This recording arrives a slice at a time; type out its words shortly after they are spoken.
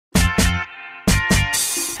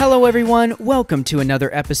Hello everyone, welcome to another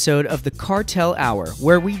episode of the Cartel Hour,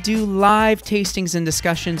 where we do live tastings and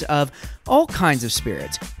discussions of all kinds of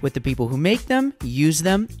spirits with the people who make them, use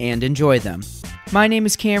them, and enjoy them. My name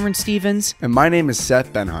is Cameron Stevens. And my name is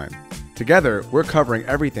Seth Benheim. Together, we're covering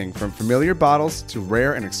everything from familiar bottles to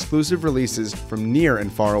rare and exclusive releases from near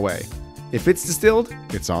and far away. If it's distilled,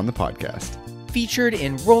 it's on the podcast. Featured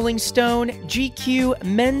in Rolling Stone, GQ,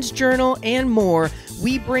 Men's Journal, and more,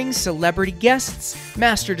 we bring celebrity guests,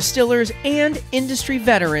 master distillers, and industry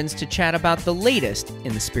veterans to chat about the latest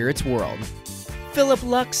in the spirits world. Philip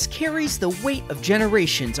Lux carries the weight of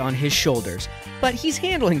generations on his shoulders, but he's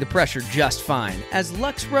handling the pressure just fine as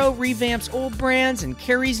Lux Row revamps old brands and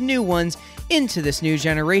carries new ones into this new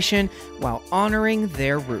generation while honoring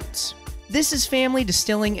their roots. This is family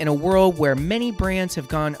distilling in a world where many brands have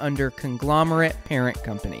gone under conglomerate parent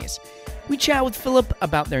companies. We chat with Philip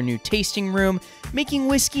about their new tasting room, making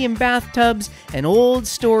whiskey in bathtubs, and old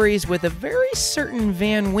stories with a very certain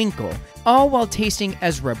Van Winkle, all while tasting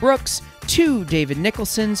Ezra Brooks, 2 David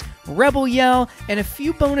Nicholsons, Rebel Yell, and a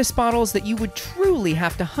few bonus bottles that you would truly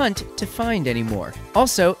have to hunt to find anymore.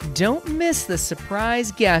 Also, don't miss the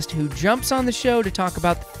surprise guest who jumps on the show to talk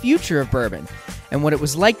about the future of bourbon and what it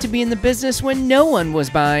was like to be in the business when no one was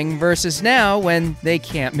buying versus now when they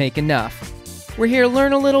can't make enough. We're here to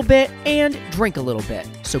learn a little bit and drink a little bit,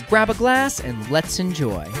 so grab a glass and let's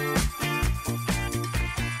enjoy.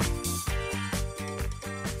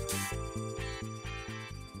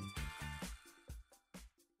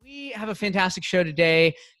 We have a fantastic show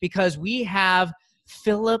today because we have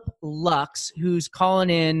Philip Lux, who's calling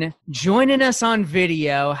in, joining us on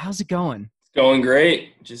video. How's it going? Going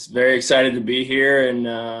great. Just very excited to be here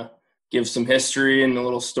and give some history and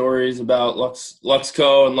little stories about Lux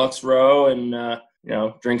Co. and Lux Row and,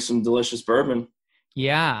 drink some delicious bourbon.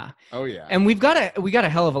 Yeah. Oh, yeah. And we got a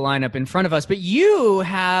hell of a lineup in front of us, but you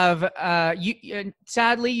have,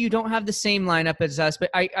 sadly, you don't have the same lineup as us, but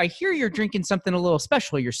I hear you're drinking something a little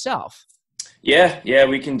special yourself. Yeah,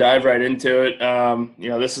 we can dive right into it.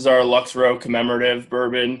 This is our Lux Row commemorative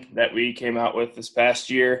bourbon that we came out with this past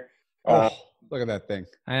year. Look at that thing.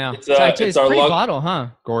 I know. It's our pretty Lux bottle, huh?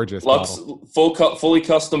 Gorgeous Lux bottle. fully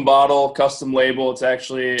custom bottle, custom label. It's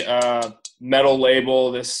actually metal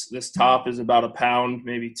label. This top is about a pound,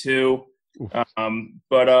 maybe 2.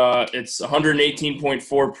 But it's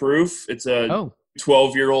 118.4 proof. It's a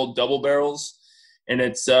 12-year-old double barrels, and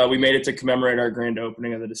it's we made it to commemorate our grand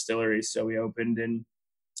opening of the distillery. So we opened in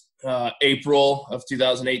April of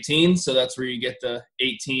 2018. So that's where you get the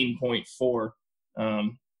 18.4.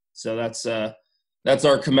 So that's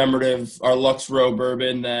our commemorative, our Lux Row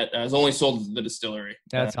bourbon that is only sold at the distillery.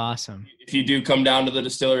 That's awesome. If you do come down to the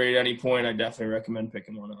distillery at any point, I definitely recommend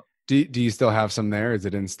picking one up. Do you still have some there? Is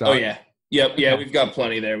it in stock? Oh, yeah. Yep. Yeah, we've got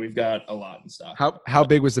plenty there. We've got a lot in stock. How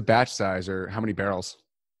big was the batch size, or how many barrels?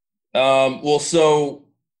 So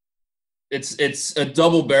it's a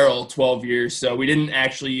double barrel, 12 years. So we didn't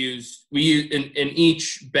actually use in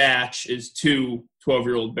each batch is 2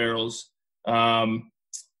 12-year-old barrels.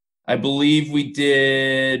 I believe we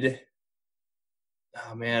did.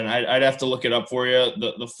 Oh man, I'd have to look it up for you,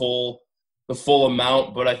 the full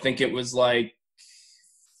amount, but I think it was like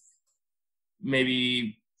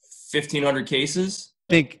maybe 1,500 cases.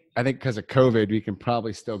 I think because of COVID, we can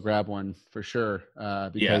probably still grab one for sure.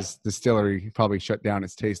 Because distillery probably shut down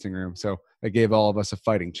its tasting room, so it gave all of us a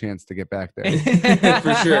fighting chance to get back there.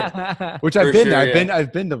 For sure. Which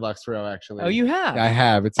I've been to Lux Row actually. Oh, you have? I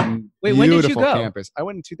have. It's a Wait, beautiful when did you go? campus. I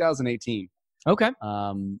went in 2018. Okay.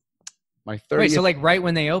 My 30th. Wait, so like right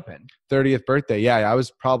when they opened? 30th birthday. Yeah,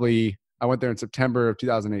 I went there in September of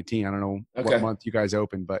 2018. I don't know what month you guys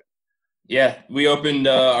opened, but. Yeah, we opened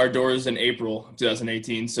our doors in April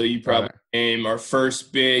 2018, so you probably came our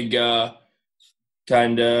first big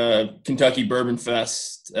kind of Kentucky Bourbon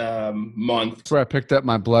Fest month. That's where I picked up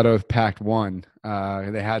my Blood Oath Pact 1.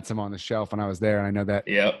 They had some on the shelf when I was there, and I know that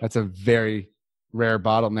that's a very rare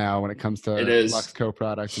bottle now when it comes to Lux Co.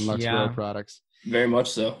 products and Lux Row products. Very much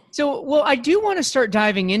so. So, well, I do want to start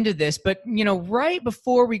diving into this, but, right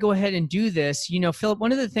before we go ahead and do this, Philip,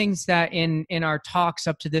 one of the things that in our talks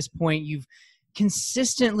up to this point, you've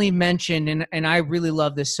consistently mentioned, and I really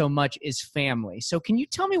love this so much, is family. So can you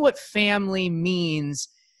tell me what family means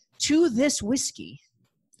to this whiskey?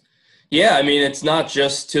 Yeah, I mean, it's not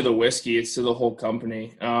just to the whiskey, it's to the whole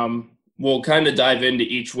company. We'll kind of dive into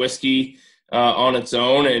each whiskey on its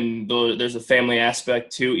own, and there's a family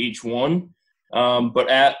aspect to each one. But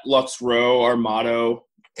at Lux Row, our motto,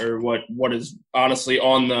 or what is honestly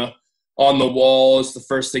on the wall, is the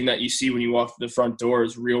first thing that you see when you walk through the front door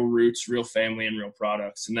is real roots, real family, and real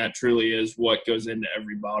products. And that truly is what goes into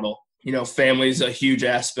every bottle. family's a huge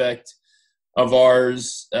aspect of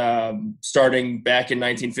ours, starting back in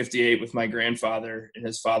 1958 with my grandfather and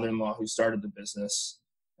his father-in-law who started the business.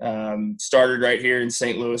 Started right here in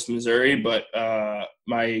St. Louis, Missouri, but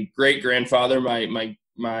my great-grandfather,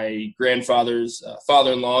 my grandfather's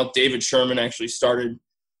father-in-law, David Sherman, actually started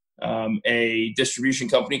a distribution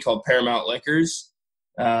company called Paramount Liquors,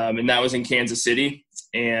 and that was in Kansas City.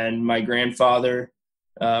 And my grandfather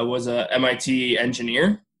was a MIT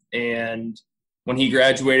engineer, and when he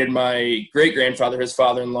graduated, my great-grandfather, his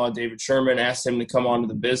father-in-law, David Sherman, asked him to come onto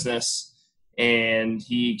the business, and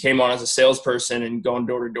he came on as a salesperson and going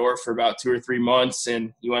door to door for about 2 or 3 months.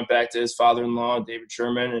 And he went back to his father-in-law, David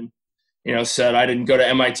Sherman, and said, I didn't go to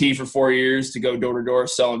MIT for 4 years to go door to door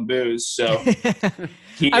selling booze. So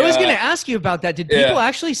I was going to ask you about that. Did people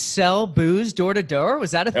actually sell booze door to door?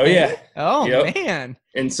 Was that a thing? Yeah. Oh, yep. Man.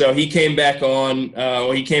 And so he came back on,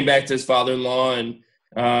 he came back to his father-in-law,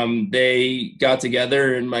 and they got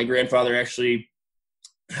together, and my grandfather actually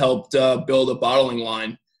helped build a bottling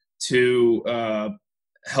line to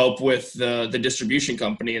help with the distribution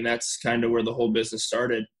company. And that's kind of where the whole business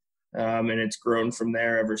started. And it's grown from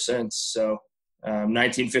there ever since. So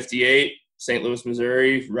 1958, St. Louis,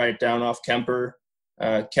 Missouri, right down off Kemper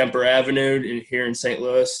Avenue here in St.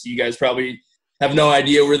 Louis. You guys probably have no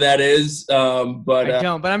idea where that is. But I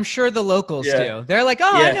don't, but I'm sure the locals do. They're like,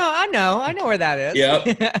 oh, yeah. I know where that is.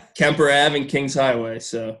 Yeah. Kemper Ave and Kings Highway.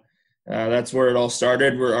 So that's where it all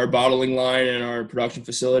started. Where our bottling line and our production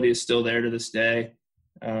facility is still there to this day,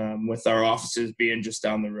 with our offices being just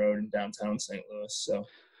down the road in downtown St. Louis.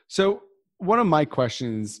 So one of my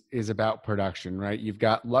questions is about production, right? You've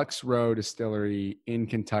got Lux Row Distillery in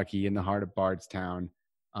Kentucky in the heart of Bardstown.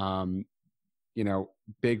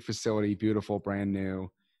 Big facility, beautiful, brand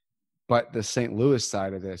new. But the St. Louis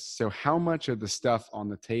side of this, so how much of the stuff on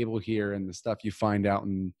the table here and the stuff you find out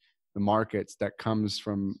in the markets that comes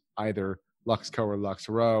from either Lux Co or Lux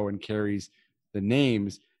Row and carries the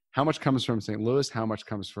names, how much comes from St. Louis? How much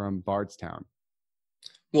comes from Bardstown?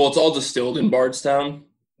 Well, it's all distilled in Bardstown,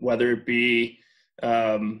 whether it be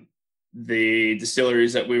the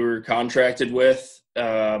distilleries that we were contracted with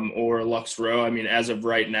or Lux Row. I mean, as of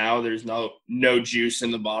right now, there's no juice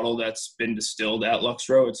in the bottle that's been distilled at Lux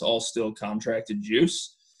Row. It's all still contracted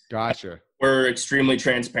juice. Gotcha. We're extremely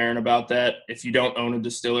transparent about that. If you don't own a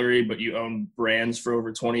distillery, but you own brands for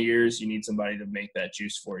over 20 years, you need somebody to make that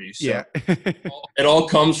juice for you. So yeah. It all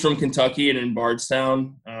comes from Kentucky and in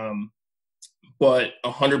Bardstown, but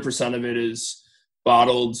 100% of it is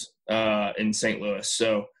bottled in St. Louis.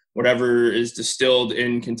 So whatever is distilled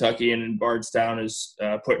in Kentucky and in Bardstown is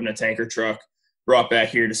put in a tanker truck, brought back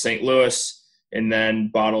here to St. Louis, and then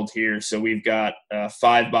bottled here. So we've got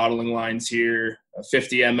 5 bottling lines here, a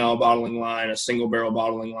 50 ml bottling line, a single barrel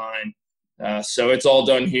bottling line. So it's all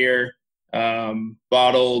done here,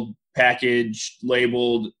 bottled, packaged,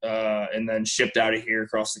 labeled, and then shipped out of here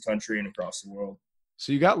across the country and across the world.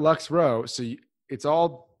 So you got Lux Row. So it's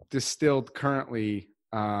all distilled currently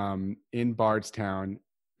in Bardstown,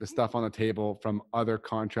 the stuff on the table from other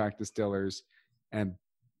contract distillers, and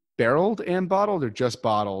barreled and bottled, or just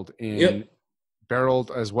bottled in? Yep.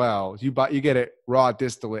 Barreled as well. You get it raw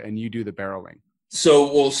distillate and you do the barreling.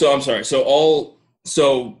 So I'm sorry. So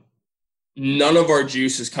none of our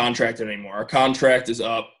juice is contracted anymore. Our contract is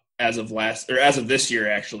up as of this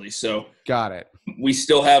year, actually. So got it. We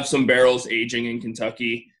still have some barrels aging in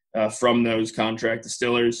Kentucky from those contract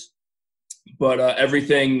distillers, but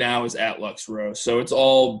everything now is at Lux Row. So it's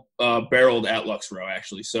all barreled at Lux Row,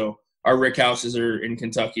 actually. So our rick houses are in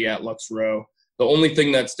Kentucky at Lux Row. The only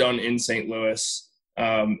thing that's done in St. Louis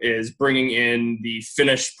is bringing in the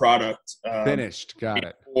finished product. Finished, got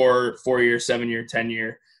it. Or 4-year, 7-year,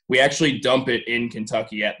 10-year. We actually dump it in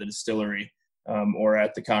Kentucky at the distillery or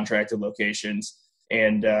at the contracted locations.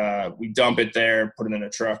 And we dump it there, put it in a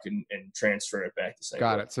truck, and transfer it back to St. Louis.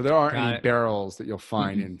 Got it. So there aren't any barrels that you'll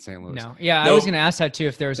find in St. Louis. No. Yeah, I was going to ask that too,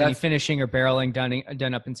 if there was any finishing or barreling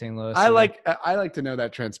done up in St. Louis. I like to know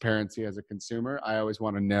that transparency as a consumer. I always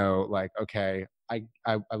want to know, like, okay, I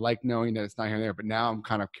like knowing that it's not here and there, but now I'm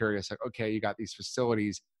kind of curious, like, okay, you got these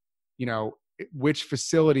facilities, which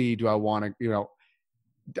facility do I want to,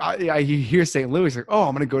 I hear St. Louis, like, oh,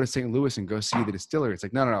 I'm going to go to St. Louis and go see the distillery. It's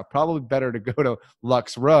like, no. Probably better to go to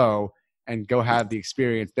Lux Row and go have the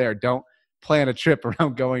experience there. Don't plan a trip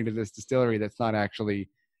around going to this distillery that's not actually,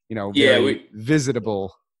 very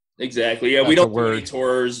visitable. Exactly. Yeah, we don't do any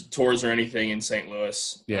tours or anything in St.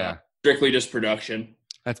 Louis. Yeah. Strictly just production.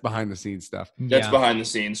 That's behind the scenes stuff. That's behind the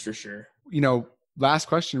scenes for sure. Last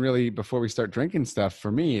question really before we start drinking stuff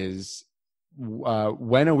for me is,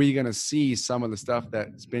 when are we going to see some of the stuff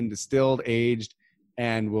that's been distilled, aged,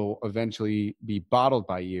 and will eventually be bottled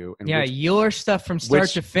by you. And your stuff from start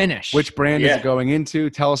to finish. Which brand is it going into?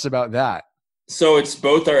 Tell us about that. So it's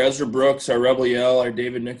both our Ezra Brooks, our Rebel Yell, our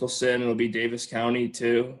David Nicholson. It'll be Davis County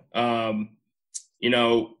too.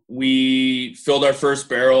 We filled our first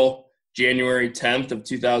barrel January 10th of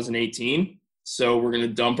 2018. So we're going to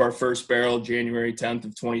dump our first barrel January 10th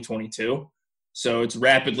of 2022. So it's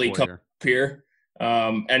rapidly coming up here.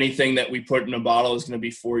 Anything that we put in a bottle is going to be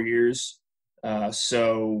 4 years.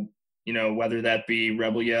 Whether that be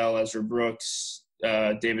Rebel Yell, Ezra Brooks,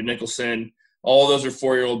 David Nicholson, all of those are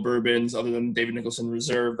 4-year-old bourbons other than David Nicholson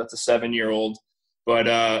Reserve. That's a 7-year-old.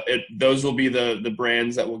 But those will be the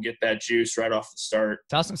brands that will get that juice right off the start.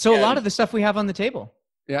 That's awesome. So a lot of the stuff we have on the table.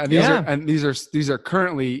 Yeah, these are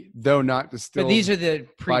currently, though not distilled. But these are the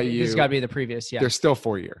this has got to be the previous. Yeah, they're still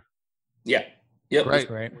 4-year. Yeah. Yep.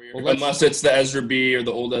 Right. Well, unless it's the Ezra B or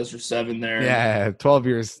the old Ezra 7 there. Yeah, 12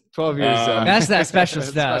 years. 12 years. That's that special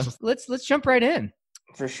stuff. Let's jump right in.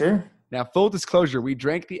 For sure. Now, full disclosure, we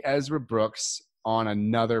drank the Ezra Brooks on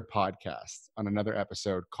another podcast, on another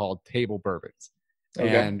episode called Table Bourbons.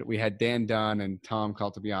 Okay. And we had Dan Dunn and Tom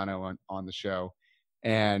Caltabiano on the show.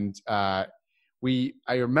 And I listened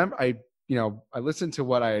to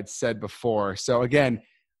what I had said before. So again,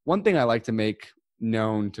 one thing I like to make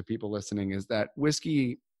known to people listening is that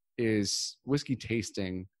whiskey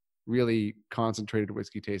tasting, really concentrated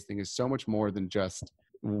whiskey tasting, is so much more than just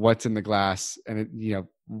what's in the glass and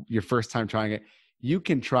your first time trying it. You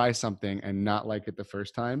can try something and not like it the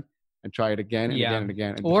first time and try it again and again and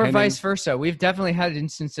again. And or vice versa. We've definitely had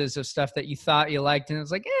instances of stuff that you thought you liked and it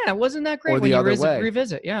was like, it wasn't that great when you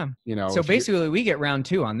revisit. Yeah. So basically we get round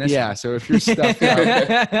 2 on this. Yeah. One. So if you're stuffed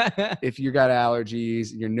out, if you got allergies,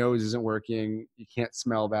 your nose isn't working, you can't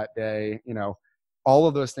smell that day, all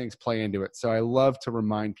of those things play into it. So I love to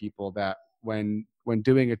remind people that when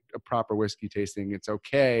doing a proper whiskey tasting, it's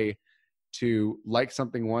okay to like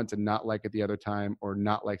something once and not like it the other time, or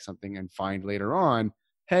not like something and find later on,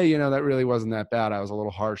 hey, that really wasn't that bad. I was a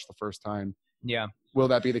little harsh the first time. Yeah. Will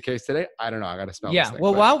that be the case today? I don't know. I got to smell this thing.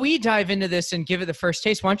 Well, while we dive into this and give it the first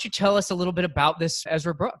taste, why don't you tell us a little bit about this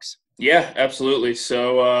Ezra Brooks? Yeah, absolutely.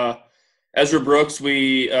 So Ezra Brooks,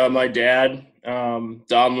 my dad, Don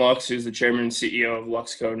Lux, who's the chairman and CEO of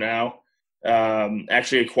Lux Row now,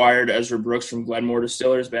 actually acquired Ezra Brooks from Glenmore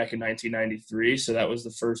Distillers back in 1993. So that was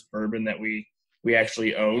the first bourbon that we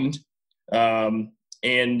actually owned.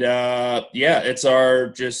 It's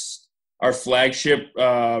our flagship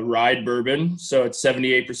rye bourbon. So it's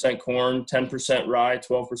 78% corn, 10% rye,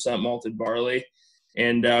 12% malted barley.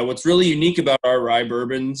 And what's really unique about our rye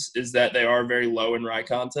bourbons is that they are very low in rye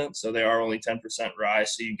content. So they are only 10% rye.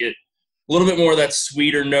 So you get a little bit more of that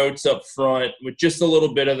sweeter notes up front with just a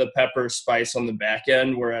little bit of the pepper spice on the back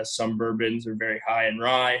end, whereas some bourbons are very high in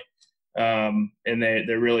rye. And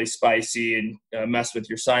they're really spicy and mess with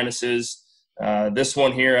your sinuses. This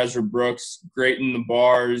one here, Ezra Brooks, great in the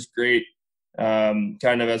bars, great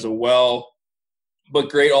kind of as a well, but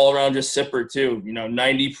great all around just sipper too.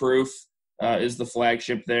 90 proof is the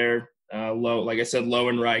flagship there. Low, like I said, low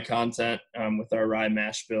in rye content with our rye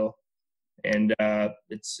mash bill. And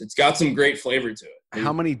it's got some great flavor to it.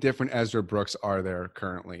 How many different Ezra Brooks are there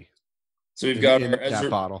currently? So we've got our Ezra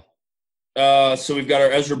bottle. So we've got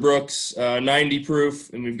our Ezra Brooks 90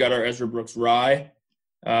 proof, and we've got our Ezra Brooks rye.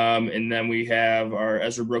 And then we have our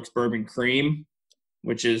Ezra Brooks Bourbon Cream,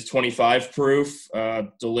 which is 25 proof,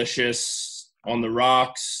 delicious on the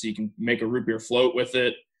rocks. You can make a root beer float with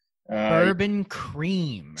it. Bourbon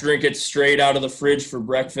Cream. Drink it straight out of the fridge for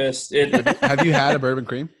breakfast. Have you had a Bourbon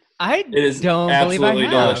Cream? It is absolutely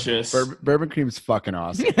delicious. Bourbon Cream is fucking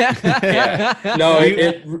awesome. Yeah. No,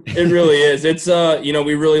 it really is. It's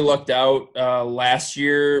we really lucked out last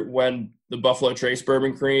year when the Buffalo Trace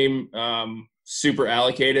Bourbon Cream super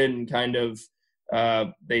allocated and kind of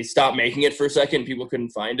they stopped making it for a second. People couldn't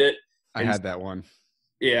find it. I had that one.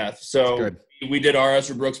 Yeah. So we did our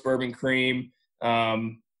Ezra Brooks Bourbon Cream.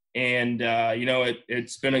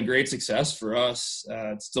 It's been a great success for us.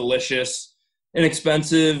 It's delicious,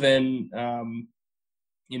 inexpensive, and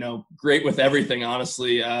great with everything,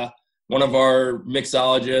 honestly. One of our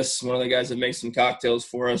mixologists, one of the guys that makes some cocktails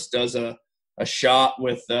for us, does a shot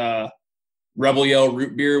with Rebel Yell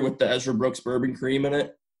root beer with the Ezra Brooks Bourbon Cream in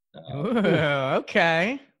it.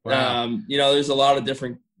 Okay. Wow. There's a lot of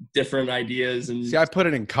different ideas. And see, I put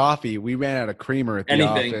it in coffee. We ran out of creamer at the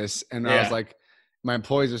office, and I was like, my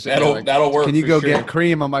employees are saying, that'll work. Can you go get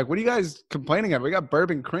cream? I'm like, what are you guys complaining about? We got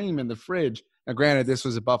Bourbon Cream in the fridge. Now, granted, this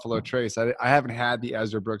was a Buffalo Trace. I haven't had the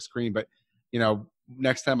Ezra Brooks Cream, but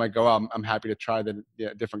next time I go out, I'm happy to try the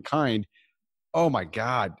different kind. Oh my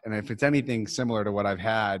God. And if it's anything similar to what I've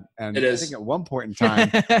had, and It I is. think at one point in time,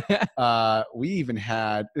 we even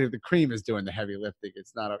had, the cream is doing the heavy lifting.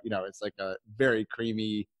 It's not, it's like a very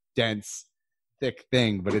creamy, dense, thick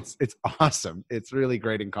thing, but it's awesome. It's really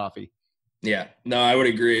great in coffee. Yeah, no, I would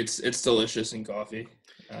agree. It's delicious in coffee.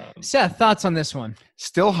 Seth, thoughts on this one?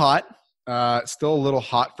 Still hot. Still a little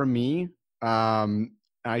hot for me.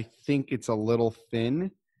 I think it's a little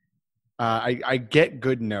thin. I get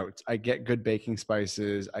good notes. I get good baking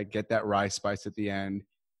spices. I get that rye spice at the end.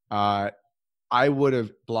 I would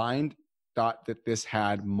have thought that this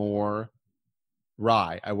had more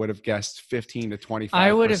rye. I would have guessed 15 to 25%.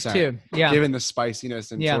 I would have too. Yeah. Given the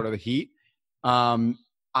spiciness and sort of the heat.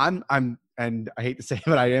 And I hate to say it,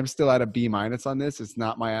 but I am still at a B- on this. It's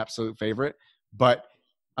not my absolute favorite, but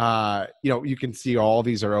you can see all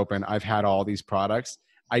these are open. I've had all these products.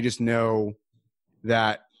 I just know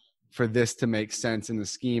that for this to make sense in the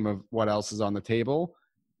scheme of what else is on the table,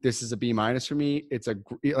 this is a B- for me. It's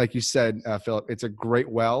like you said, Philip, it's a great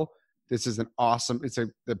well. This is an awesome,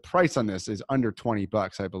 the price on this is under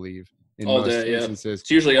 $20, I believe. In all most day, instances. Yeah.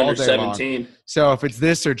 It's usually under 17. Long. So if it's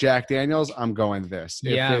this or Jack Daniels, I'm going this.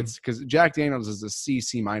 Yeah. If it's because Jack Daniels is a C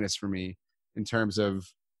for me in terms of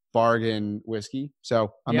bargain whiskey.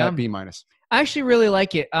 So I'm at B-. I actually really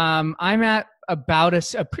like it. I'm at about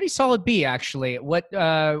a pretty solid B actually.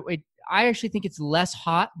 I actually think it's less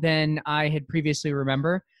hot than I had previously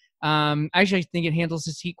remember. I actually think it handles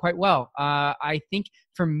this heat quite well. I think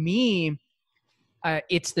for me,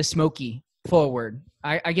 it's the smoky forward.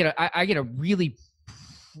 I get a really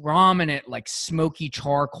prominent like smoky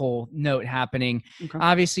charcoal note happening. Okay.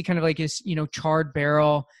 Obviously kind of like this, charred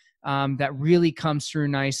barrel that really comes through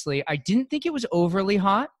nicely. I didn't think it was overly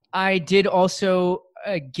hot. I did also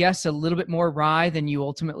guess a little bit more rye than you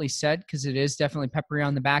ultimately said, because it is definitely peppery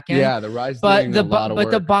on the back end. Yeah, the rye's doing a lot of work.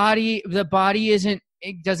 But the body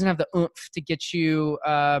it doesn't have the oomph to get you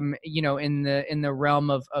in the realm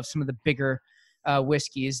of some of the bigger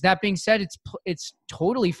whiskeys. That being said, it's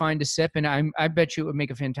totally fine to sip, and I bet you it would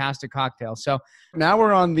make a fantastic cocktail. So now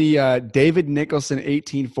we're on the David Nicholson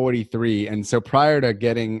 1843, and so prior to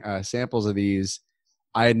getting samples of these,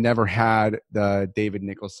 I had never had the David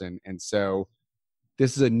Nicholson, and so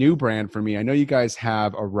this is a new brand for me. I know you guys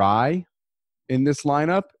have a rye in this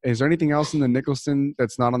lineup. Is there anything else in the Nicholson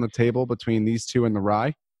that's not on the table between these two and the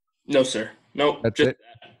rye? No, sir. Nope. That's it?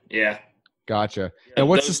 That. Yeah. Gotcha. And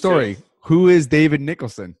what's the story? Two. Who is David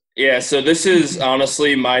Nicholson? Yeah, so this is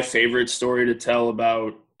honestly my favorite story to tell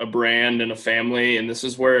about a brand and a family, and this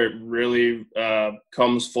is where it really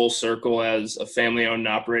comes full circle as a family-owned and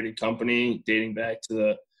operated company dating back to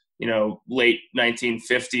the late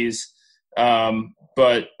 1950s.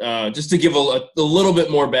 But just to give a little bit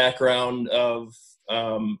more background of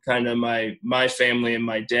kind of my family and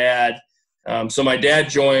my dad. So my dad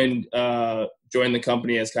joined the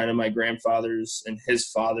company as kind of my grandfather's and his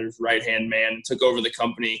father's right-hand man, and took over the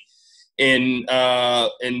company in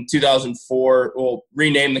 2004. Well,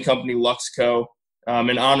 renamed the company Lux Row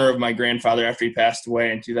in honor of my grandfather after he passed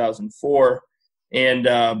away in 2004. And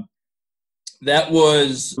that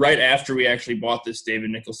was right after we actually bought this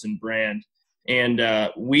David Nicholson brand. And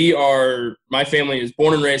my family is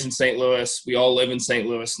born and raised in St. Louis. We all live in St.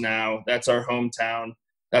 Louis now. That's our hometown.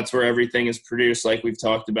 That's where everything is produced, like we've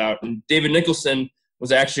talked about. And David Nicholson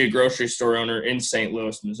was actually a grocery store owner in St.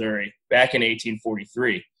 Louis, Missouri, back in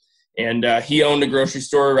 1843. And he owned a grocery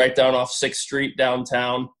store right down off 6th Street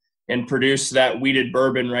downtown, and produced that wheated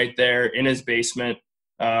bourbon right there in his basement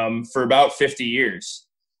for about 50 years.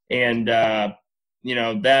 And, that's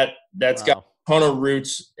wow. Got a ton of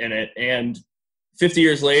roots in it. And 50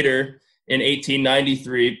 years later, in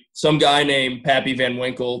 1893, some guy named Pappy Van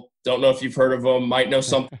Winkle, don't know if you've heard of him, might know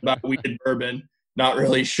something about wheated bourbon, not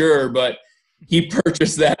really sure, but he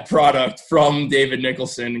purchased that product from David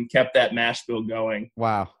Nicholson and kept that mash bill going.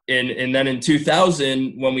 Wow. And then in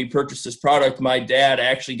 2000, when we purchased this product, my dad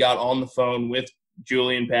actually got on the phone with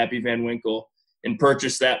Julian Pappy Van Winkle and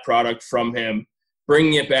purchased that product from him,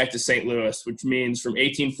 bringing it back to St. Louis, which means from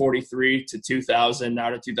 1843 to 2000,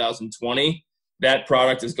 now to 2020, that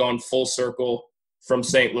product has gone full circle from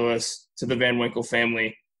St. Louis to the Van Winkle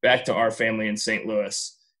family, back to our family in St.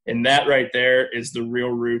 Louis. And that right there is the real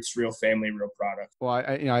roots, real family, real product. Well,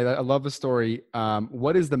 I love the story.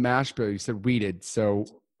 What is the mash bill? You said wheated. So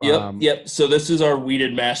Yep. So this is our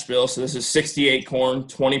wheated mash bill. So this is 68 corn,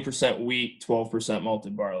 20% wheat, 12%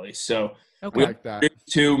 malted barley. So we like that.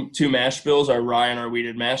 Two mash bills, our rye and our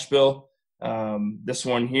wheated mash bill. This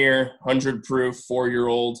one here, 100 proof,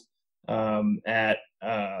 4-year-old at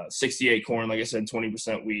 68 corn, like I said,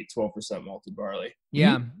 20% wheat, 12% malted barley.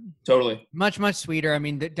 Yeah, totally. Much sweeter. I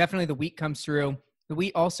mean, definitely the wheat comes through. The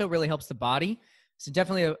wheat also really helps the body. So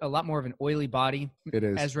definitely a lot more of an oily body. It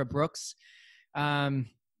is. Ezra Brooks.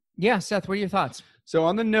 Yeah, Seth, what are your thoughts? So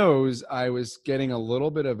on the nose, I was getting a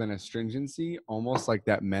little bit of an astringency, almost like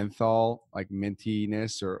that menthol, like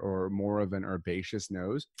mintiness, or more of an herbaceous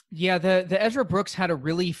nose. Yeah, the Ezra Brooks had a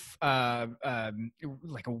really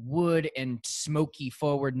like a wood and smoky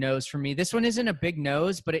forward nose for me. This one isn't a big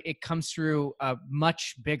nose, but it comes through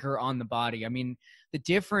much bigger on the body. I mean, the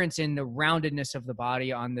difference in the roundedness of the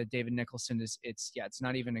body on the David Nicholson is it's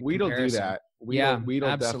not even a Wheat'll comparison. do that.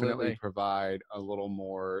 Wheat'll definitely provide a little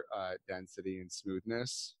more density and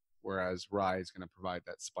smoothness, whereas rye is going to provide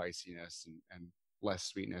that spiciness and less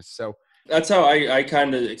sweetness. So that's how I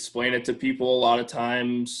kind of explain it to people a lot of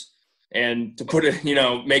times. And to put it,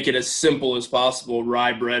 make it as simple as possible,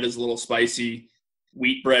 rye bread is a little spicy,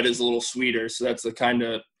 wheat bread is a little sweeter. So that's the kind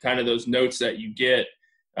of those notes that you get.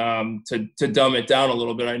 To dumb it down a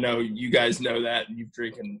little bit, I know you guys know that, and you've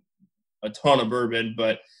drinking a ton of bourbon,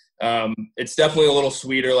 but it's definitely a little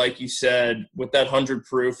sweeter, like you said. With that 100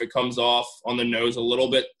 proof, it comes off on the nose a little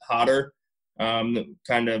bit hotter,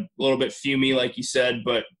 kind of a little bit fumey, like you said,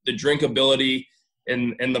 but the drinkability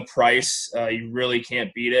and the price, you really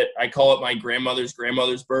can't beat it. I call it my grandmother's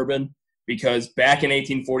bourbon, because back in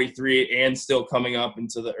 1843 and still coming up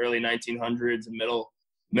into the early 1900s and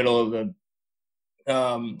middle of the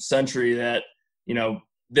century, that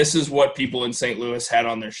this is what people in St. Louis had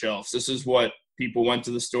on their shelves. This is what people went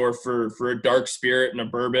to the store for a dark spirit and a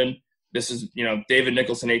bourbon. This is David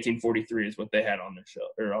Nicholson 1843 is what they had on their shelf,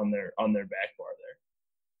 or on their back bar there.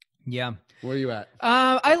 Yeah. Where are you at?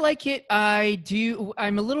 I like it. I do.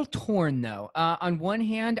 I'm a little torn though. On one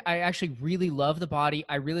hand, I actually really love the body.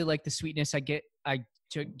 I really like the sweetness. I get a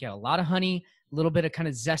lot of honey, a little bit of kind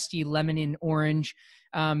of zesty lemon and orange.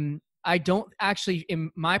 I don't actually, in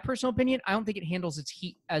my personal opinion, I don't think it handles its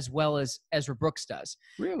heat as well as Ezra Brooks does.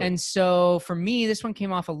 Really? And so for me, this one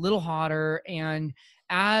came off a little hotter, and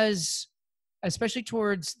especially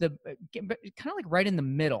towards the kind of like right in the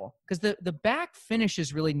middle, because the back finish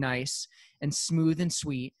is really nice and smooth and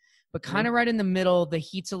sweet, but kind of right in the middle, the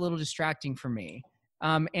heat's a little distracting for me.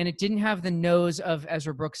 And it didn't have the nose of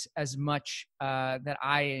Ezra Brooks as much that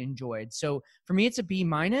I enjoyed. So for me, it's a B-,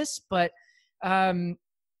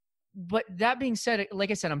 but that being said,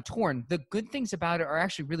 like I said, I'm torn. The good things about it are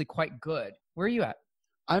actually really quite good. Where are you at?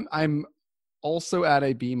 I'm also at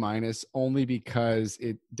a B-, only because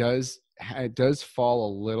it does fall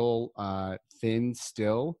a little thin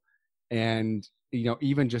still. And,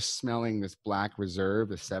 even just smelling this Black Reserve,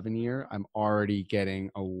 the 7-year, I'm already getting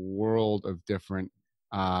a world of different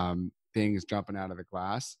things jumping out of the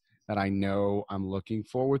glass that I know I'm looking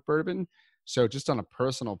for with bourbon. So just on a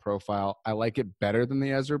personal profile, I like it better than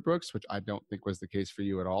the Ezra Brooks, which I don't think was the case for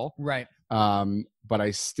you at all. Right. But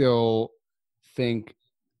I still think,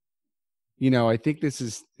 I think this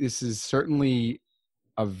is certainly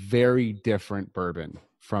a very different bourbon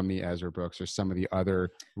from the Ezra Brooks or some of the other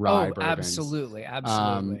rye bourbons. Absolutely.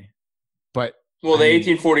 But the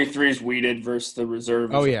 1843 is wheated versus the Reserve.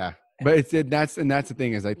 Oh yeah, but that's the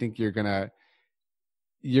thing is, I think you're gonna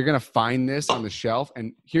find this on the shelf.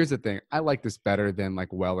 And here's the thing. I like this better than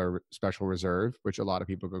like Weller Special Reserve, which a lot of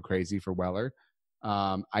people go crazy for Weller.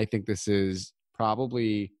 I think this is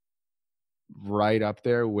probably right up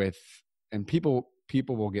there with, and people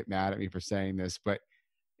will get mad at me for saying this, but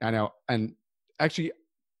I know. And actually,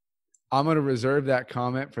 I'm going to reserve that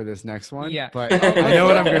comment for this next one. Yeah. But I know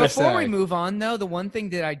what I'm going to say. Before we move on though, the one thing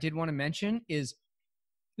that I did want to mention is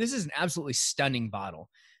this is an absolutely stunning bottle.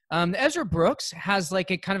 The Ezra Brooks has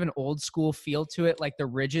like a kind of an old school feel to it, like the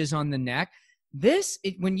ridges on the neck.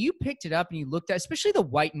 When you picked it up and you looked at, especially the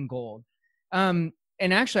white and gold,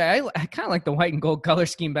 and actually I kind of like the white and gold color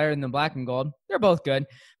scheme better than the black and gold. They're both good,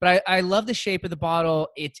 but I love the shape of the bottle.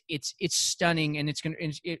 It's stunning, and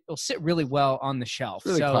it'll sit really well on the shelf.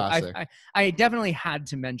 Really so classic. I definitely had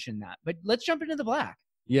to mention that. But let's jump into the black.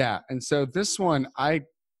 Yeah, and so this one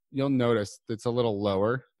you'll notice it's a little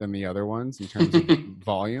lower than the other ones in terms of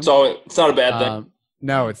volume. So it's not a bad thing.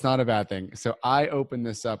 No, it's not a bad thing. So I opened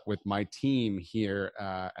this up with my team here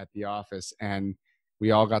at the office, and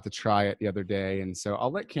we all got to try it the other day. And so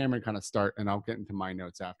I'll let Cameron kind of start, and I'll get into my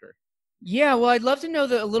notes after. Yeah, well, I'd love to know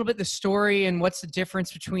a little bit the story and what's the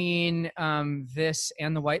difference between this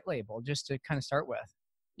and the white label, just to kind of start with.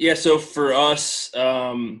 Yeah, so for us,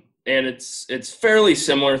 and it's fairly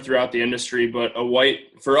similar throughout the industry, but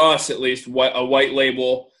for us at least, a white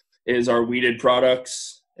label is our wheated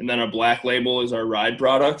products, and then a black label is our rye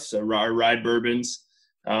products, so our rye bourbons.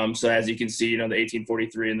 So as you can see, you know, the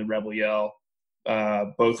 1843 and the Rebel Yell,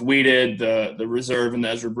 both wheated. The Reserve and the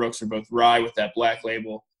Ezra Brooks are both rye with that black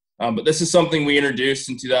label. But this is something we introduced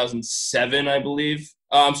in 2007, I believe.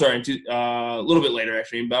 I'm sorry, a little bit later,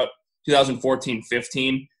 actually, about 2014,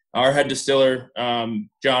 15. Our head distiller, John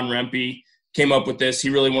Rempe, came up with this. He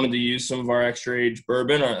really wanted to use some of our extra age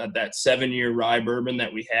bourbon, that 7-year rye bourbon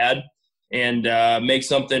that we had, and make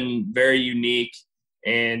something very unique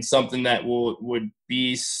and something that would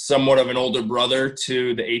be somewhat of an older brother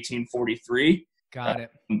to the 1843. Got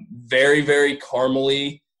it. Very, very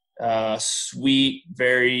caramely, sweet,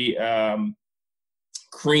 very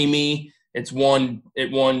creamy. It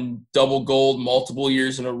won double gold multiple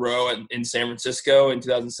years in a row in San Francisco in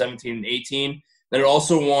 2017 and 18. Then it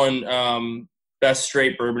also won best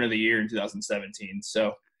straight bourbon of the year in 2017.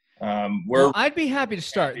 So I'd be happy to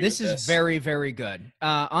start. This is very, very good.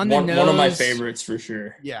 On the nose, one of my favorites for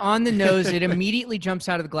sure. Yeah. On the nose, it immediately jumps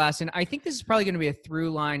out of the glass, and I think this is probably going to be a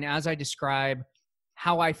through line as I describe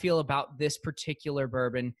how I feel about this particular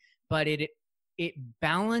bourbon. But it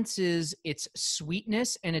balances its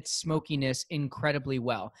sweetness and its smokiness incredibly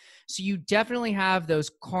well. So you definitely have those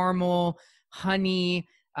caramel, honey,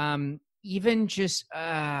 even just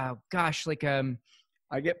I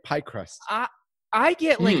get pie crust. I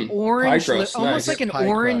get like orange, almost nice. like an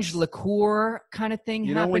orange liqueur kind of thing.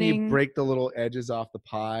 You know when you break the little edges off the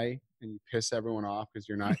pie and you piss everyone off because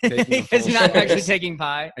you're not taking because you're not actually taking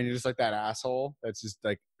pie, and you're just like that asshole that's just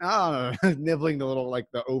like nibbling the little like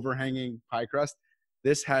the overhanging pie crust.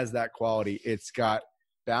 This has that quality. It's got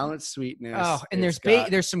balanced sweetness. Oh, and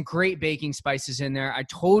there's some great baking spices in there. I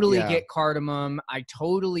totally get cardamom. I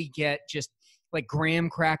totally get just like graham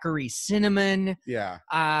crackery cinnamon. Yeah,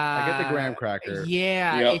 I get the graham cracker.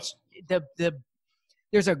 Yeah, yep. It's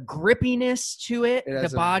there's a grippiness to it.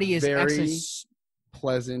 The body is excellent.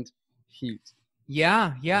 Pleasant heat.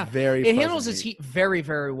 Yeah. It handles its heat very,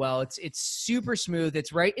 very well. It's super smooth.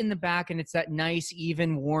 It's right in the back, and it's that nice,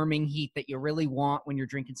 even, warming heat that you really want when you're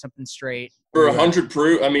drinking something straight. For 100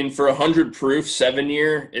 proof,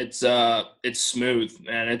 7-year, it's smooth,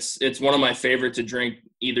 man. It's one of my favorite to drink,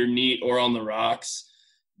 either neat or on the rocks.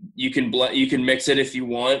 You can mix it if you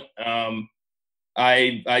want.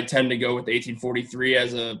 I tend to go with the 1843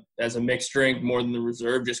 as a mixed drink more than the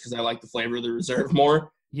Reserve, just because I like the flavor of the Reserve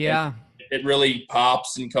more. Yeah. It really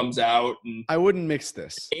pops and comes out. And I wouldn't mix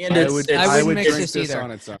this. And I wouldn't mix this either. On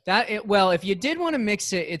its own. If you did want to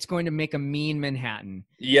mix it, it's going to make a mean Manhattan.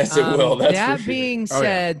 Yes, it will. That's that for sure. being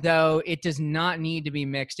said, though, it does not need to be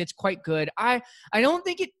mixed. It's quite good. I don't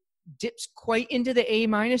think it dips quite into the A-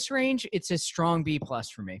 range. It's a strong B+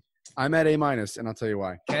 for me. I'm at A-, and I'll tell you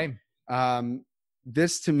why. Okay.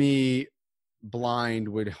 This to me, blind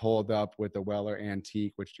would hold up with the Weller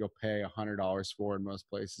Antique, which you'll pay $100 for in most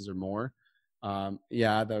places or more.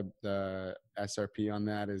 The SRP on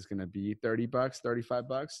that is going to be $30,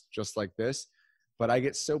 $35, just like this. But I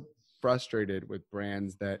get so frustrated with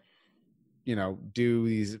brands that, do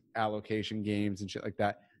these allocation games and shit like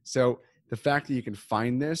that. So the fact that you can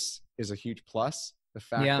find this is a huge plus. The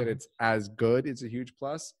fact that it's as good is a huge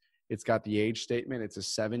plus. It's got the age statement. It's a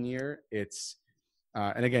 7-year. It's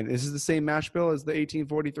and again, this is the same mash bill as the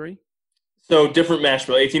 1843. So different mash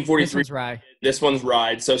bill. 1843. This one's rye. This one's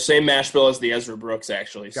rye. So same mash bill as the Ezra Brooks,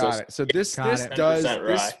 actually. Got it. So this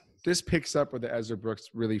picks up where the Ezra Brooks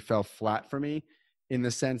really fell flat for me, in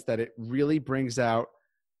the sense that it really brings out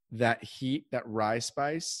that heat, that rye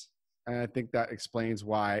spice, and I think that explains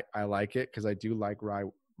why I like it, because I do like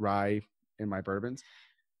rye in my bourbons.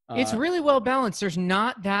 It's really well balanced. There's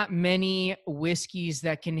not that many whiskeys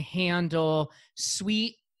that can handle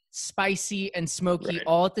sweet, spicy, and smoky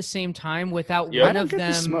all at the same time without one of them.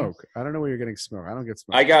 The smoke. I don't know where you're getting smoke. I don't get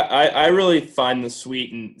smoke. I really find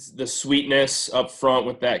the sweetness up front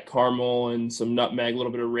with that caramel and some nutmeg, a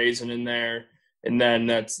little bit of raisin in there, and then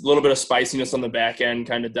that's a little bit of spiciness on the back end,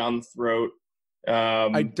 kind of down the throat.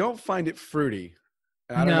 I don't find it fruity.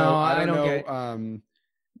 I don't know.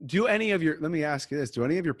 Do any of your, let me ask you this, do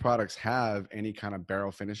any of your products have any kind of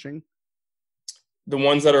barrel finishing? The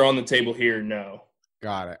ones that are on the table here, no.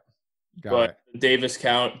 Got it. Davis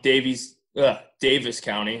County,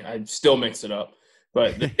 I still mix it up,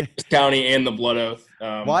 but the Davis County and the Blood Oath.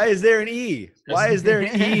 Why is there an E? Why is there an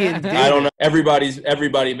E in Davis? I don't know.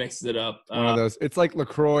 Everybody mixes it up. One of those. It's like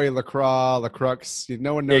LaCroix, LaCroix, LaCrux.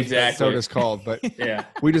 No one knows exactly what soda's called, but yeah,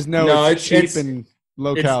 we just know it's cheap and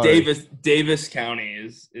low calorie. Davis County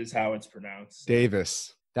is how it's pronounced.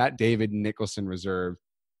 Davis. That David Nicholson Reserve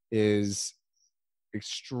is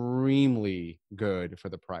extremely good for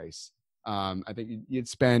the price. I think you'd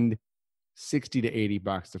spend $60 to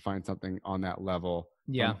 $80 to find something on that level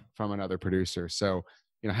from another producer. So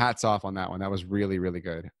hats off on that one. That was really, really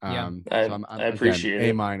good. I So I appreciate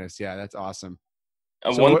again, it. A-. Yeah, that's awesome.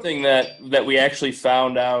 So One thing that we actually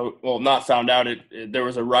found out, well, not found out, there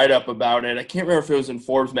was a write-up about it. I can't remember if it was in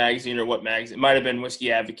Forbes magazine or what magazine. It might have been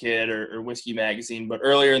Whiskey Advocate or Whiskey Magazine. But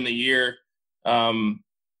earlier in the year,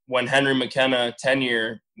 when Henry McKenna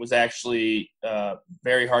tenure was actually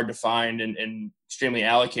very hard to find and extremely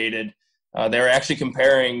allocated, they were actually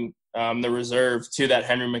comparing the reserve to that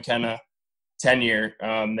Henry McKenna tenure.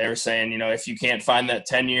 They were saying, if you can't find that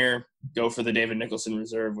tenure, go for the David Nicholson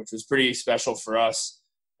reserve, which was pretty special for us.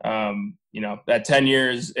 That 10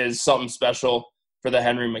 years is something special for the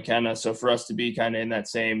Henry McKenna. So for us to be kind of in that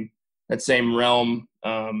same realm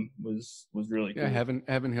was really cool. Yeah,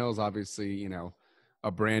 Heaven Hill's obviously, a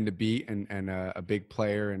brand to beat and a big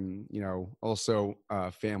player, and also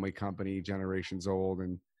a family company, generations old.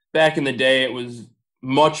 And back in the day, it was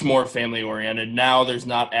much more family oriented. Now there's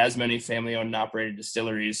not as many family owned and operated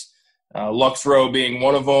distilleries. Lux Row being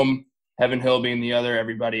one of them, Heaven Hill being the other.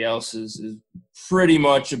 Everybody else is pretty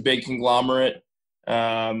much a big conglomerate,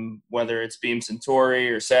 whether it's Beam Suntory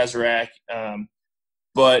or Sazerac.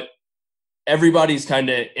 But everybody's kind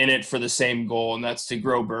of in it for the same goal, and that's to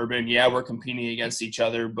grow bourbon. Yeah, we're competing against each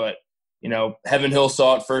other, but Heaven Hill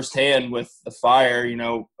saw it firsthand with the fire,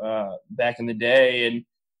 back in the day, and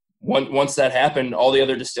once that happened, all the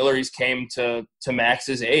other distilleries came to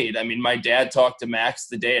Max's aid. I mean, my dad talked to Max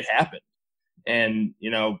the day it happened, and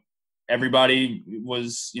everybody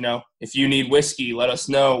was, if you need whiskey, let us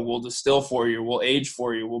know. We'll distill for you. We'll age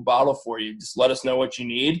for you. We'll bottle for you. Just let us know what you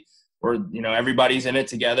need. Everybody's in it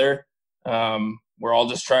together. We're all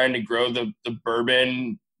just trying to grow the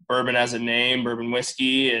bourbon as a name, bourbon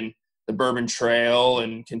whiskey, and the Bourbon Trail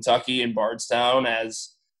and Kentucky and Bardstown as,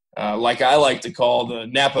 like I like to call the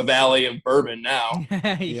Napa Valley of bourbon now.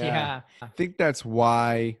 Yeah. I think that's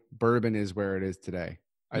why bourbon is where it is today.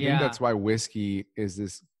 I think that's why whiskey is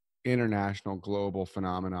this international global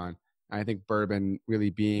phenomenon. I think bourbon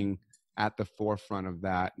really being at the forefront of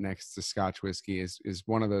that next to Scotch whiskey is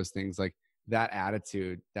one of those things, like that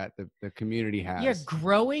attitude that the community has. Yeah,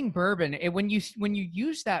 growing bourbon. When you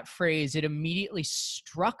use that phrase, it immediately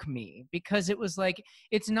struck me, because it was like,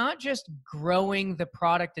 it's not just growing the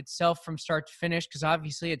product itself from start to finish, because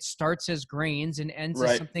obviously it starts as grains and ends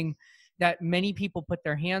as something that many people put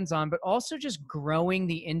their hands on, but also just growing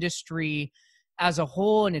the industry as a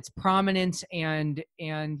whole and its prominence. And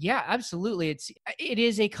yeah, absolutely. It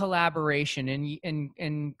is a collaboration,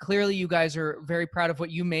 and clearly you guys are very proud of what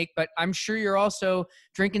you make, but I'm sure you're also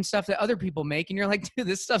drinking stuff that other people make and you're like, dude,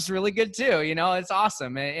 this stuff's really good too. It's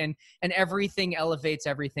awesome. And everything elevates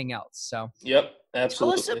everything else. So yep,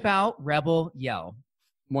 absolutely. Tell us about Rebel Yell.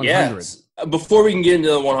 100. Yes. Before we can get into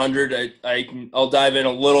the 100, I'll dive in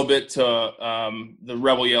a little bit to the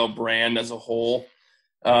Rebel Yell brand as a whole.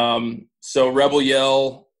 So Rebel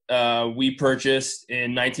Yell, we purchased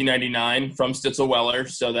in 1999 from Stitzel-Weller.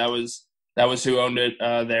 So that was who owned it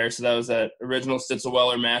there. So that was that original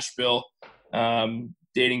Stitzel-Weller mash bill,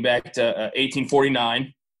 dating back to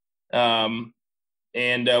 1849.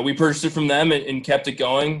 And we purchased it from them and kept it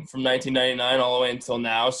going from 1999 all the way until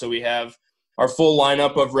now. So we have our full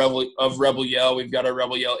lineup of Rebel Yell. We've got our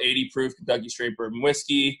Rebel Yell 80 proof Kentucky straight bourbon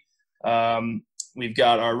whiskey. We've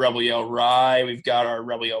got our Rebel Yell Rye. We've got our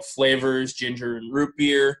Rebel Yell flavors, ginger and root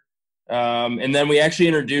beer. And then we actually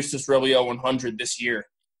introduced this Rebel Yell 100 this year.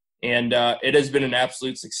 And it has been an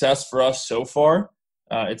absolute success for us so far.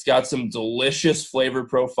 It's got some delicious flavor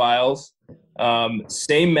profiles.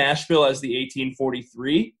 Same mash bill as the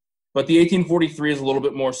 1843, but the 1843 is a little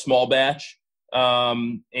bit more small batch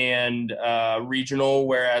and regional,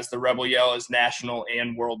 whereas the Rebel Yell is national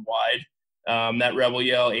and worldwide. That Rebel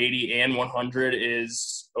Yell 80 and 100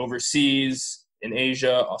 is overseas in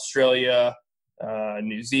Asia, Australia,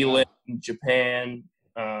 New Zealand, Japan.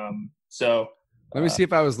 So let me see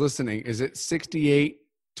if I was listening. Is it 68,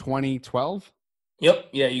 20, 12? Yep.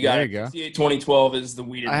 Yeah, you got there it. You go. 68, 2012 is the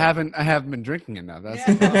weeded. I haven't been drinking enough. That's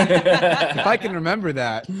if I can remember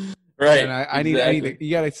that. Right. And I need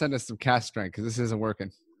you got to send us some Cask strength, because this isn't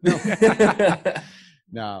working.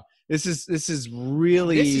 No. This is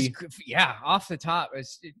really off the top.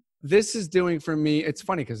 This is doing for me. It's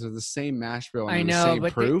funny because they're the same mash bill and I know, the same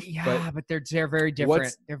but proof. but they're very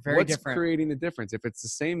different. They're very different. What's creating the difference? If it's the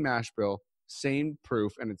same mash bill, same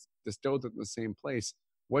proof, and it's distilled in the same place,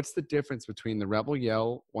 what's the difference between the Rebel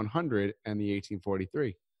Yell 100 and the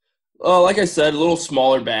 1843? Like I said, a little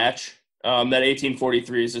smaller batch. That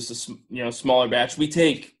 1843 is just a smaller batch. We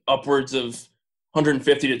take upwards of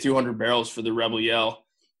 150 to 200 barrels for the Rebel Yell.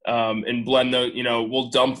 And blend those, we'll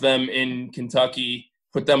dump them in Kentucky,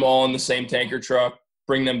 put them all in the same tanker truck,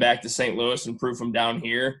 bring them back to St. Louis and proof them down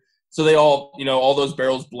here. So they all, all those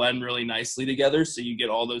barrels blend really nicely together. So you get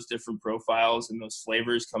all those different profiles and those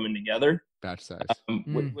flavors coming together. Batch size.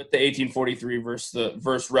 With the 1843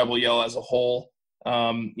 versus Rebel Yell as a whole.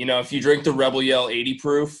 If you drink the Rebel Yell 80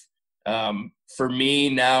 proof, for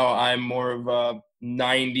me now I'm more of a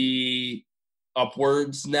 90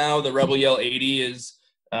 upwards now. The Rebel Yell 80 is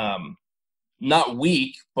not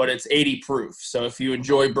weak, but it's 80 proof. So if you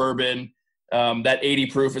enjoy bourbon, that 80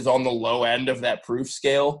 proof is on the low end of that proof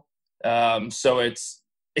scale. So it's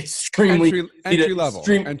extremely entry level,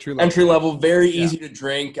 very easy to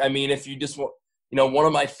drink. I mean, if you just want, one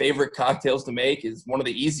of my favorite cocktails to make is one of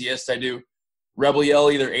the easiest. I do Rebel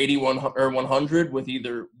Yell either 81 or 100 with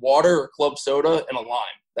either water or club soda and a lime.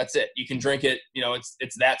 That's it. You can drink it.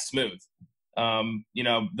 It's that smooth. What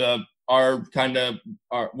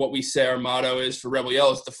we say our motto is for Rebel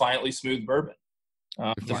Yell is defiantly smooth bourbon.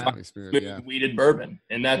 Defiantly smooth, weeded bourbon,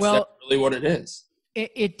 and that's really what it is.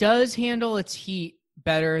 It does handle its heat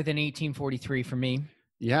better than 1843 for me.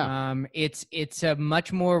 Yeah. It's a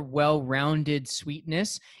much more well-rounded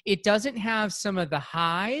sweetness. It doesn't have some of the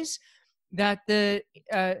highs that the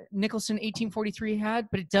Nicholson 1843 had,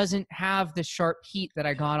 but it doesn't have the sharp heat that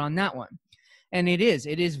I got on that one. And it is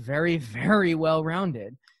very, very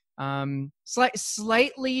well-rounded.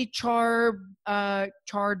 Slightly charred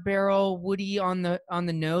barrel, woody on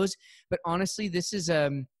the nose, but honestly, this is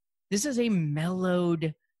a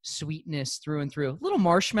mellowed sweetness through and through. A little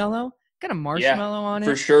marshmallow, got a marshmallow on it.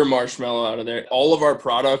 For sure, marshmallow out of there. All of our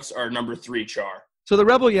products are number 3 char. So the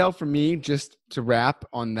Rebel Yell for me, just to wrap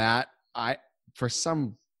on that, for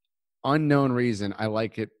some unknown reason, I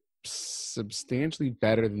like it substantially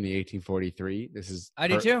better than the 1843. This is I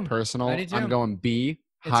do too. Personal. I do too. I'm going B,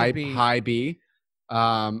 high B.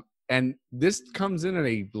 And this comes in at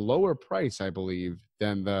a lower price, I believe,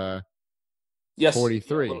 than the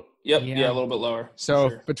 43. Yeah, a little bit lower.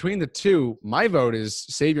 So between the two, my vote is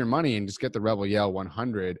save your money and just get the Rebel Yell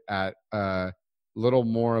 100 at a little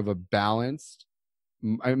more of a balanced.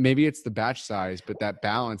 Maybe it's the batch size, but that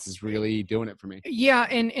balance is really doing it for me. Yeah,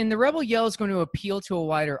 and the Rebel Yell is going to appeal to a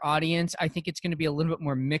wider audience. I think it's going to be a little bit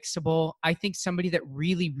more mixable. I think somebody that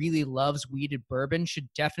really, really loves weeded bourbon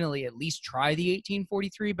should definitely at least try the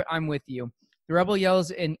 1843, but I'm with you. The Rebel Yell is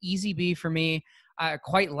an easy B for me. I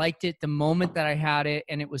quite liked it the moment that I had it,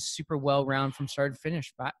 and it was super well-rounded from start to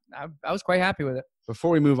finish. But I was quite happy with it. Before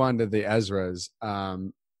we move on to the Ezras,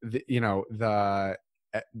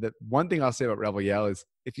 the one thing I'll say about Rebel Yell is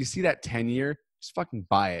if you see that 10-year, just fucking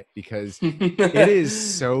buy it because it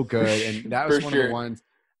is so good. And that was one of the ones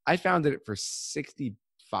I found it for $65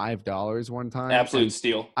 one time. Absolute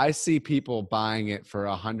steal. I see people buying it for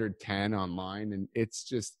 $110 online, and it's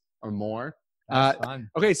just or more. That's fun.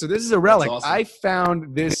 Okay, so this is a relic. Awesome. I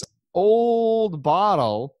found this old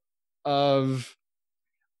bottle of.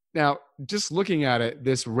 Now, just looking at it,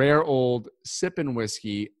 this rare old sippin'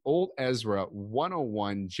 whiskey, Old Ezra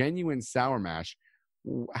 101 Genuine Sour Mash.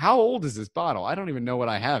 How old is this bottle? I don't even know what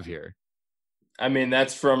I have here. I mean,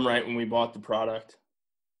 that's from right when we bought the product.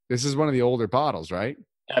 This is one of the older bottles, right?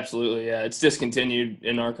 Absolutely, yeah. It's discontinued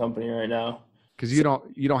in our company right now. Because you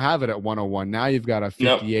don't have it at 101. Now you've got a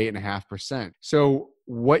 58.5%. So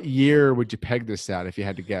what year would you peg this at if you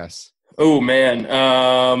had to guess? Oh,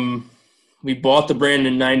 man. We bought the brand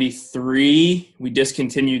in 93. We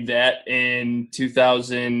discontinued that in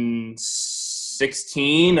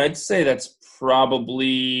 2016. I'd say that's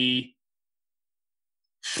probably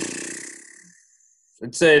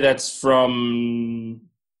from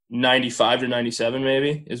 95 to 97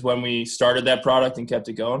 maybe is when we started that product and kept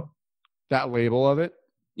it going. That label of it?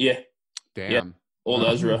 Yeah. Damn. Yeah. Old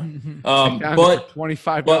Ezra. But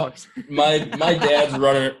 $25. But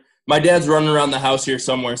my dad's running around the house here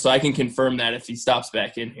somewhere, so I can confirm that if he stops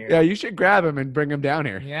back in here. Yeah, you should grab him and bring him down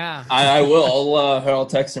here. Yeah. I will. I'll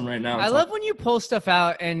text him right now. I love when you pull stuff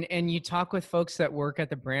out and you talk with folks that work at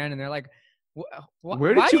the brand, and they're like,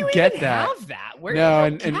 where did you get that? Have that? Where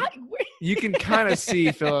and you can kind of see,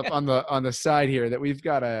 Philip, on the side here that we've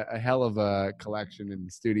got a hell of a collection in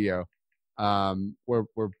the studio. We're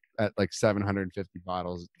at like 750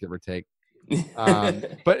 bottles, give or take.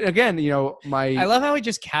 But again, I love how he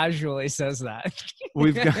just casually says that.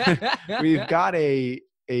 we've got a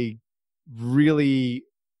really,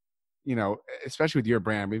 especially with your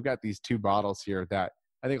brand, we've got these two bottles here that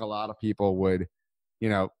I think a lot of people would,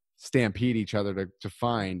 stampede each other to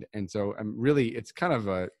find. And so really, it's kind of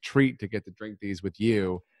a treat to get to drink these with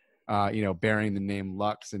you, bearing the name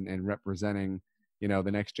Lux and representing,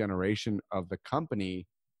 the next generation of the company.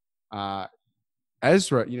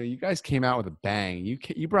 Ezra, you guys came out with a bang.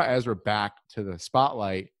 You brought Ezra back to the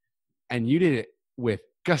spotlight, and you did it with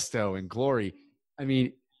gusto and glory. I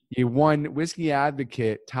mean, you won Whiskey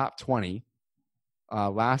Advocate top 20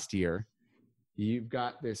 last year. You've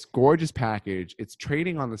got this gorgeous package. It's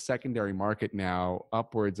trading on the secondary market now,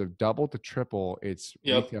 upwards of double to triple its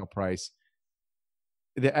retail price.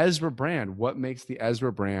 The Ezra brand, what makes the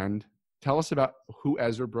Ezra brand? Tell us about who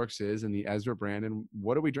Ezra Brooks is and the Ezra brand, and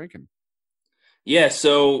what are we drinking? Yeah,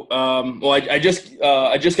 so I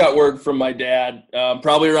just got word from my dad.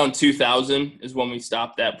 Probably around 2000 is when we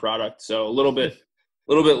stopped that product. So a little bit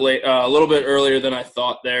late, a little bit earlier than I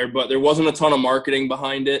thought there. But there wasn't a ton of marketing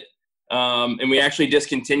behind it, and we actually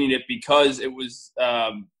discontinued it because it was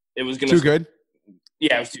going to too good.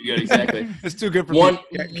 Yeah, it was too good. Exactly. It's too good for one.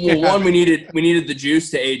 me. One, we needed the juice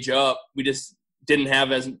to age up. We just didn't have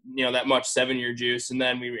that much 7-year juice, and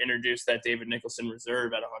then we introduced that David Nicholson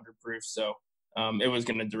Reserve at 100 proof. So it was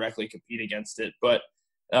going to directly compete against it. But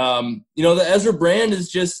the Ezra brand is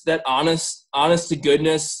just that honest to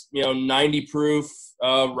goodness, 90 proof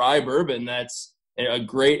rye bourbon that's a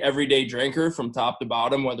great everyday drinker from top to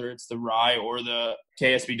bottom, whether it's the rye or the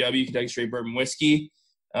KSBW, Kentucky Straight Bourbon Whiskey.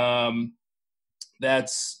 That's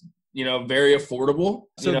very affordable.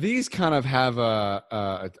 So these kind of have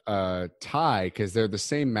a tie because they're the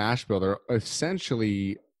same mash bill. They're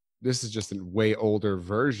essentially, this is just a way older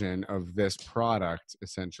version of this product.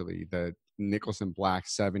 Essentially, the Nicholson Black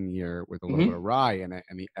 7-year with a little bit of rye in it,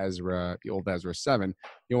 and the old Ezra 7.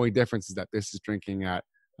 The only difference is that this is drinking at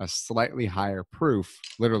a slightly higher proof,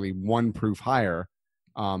 literally 1 proof higher,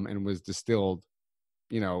 and was distilled,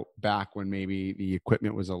 back when maybe the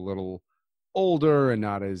equipment was a little older and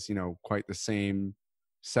not as quite the same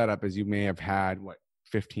setup as you may have had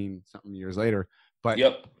 15 something years later. But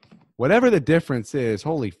whatever the difference is,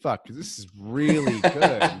 holy fuck, because this is really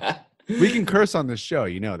good. We can curse on this show,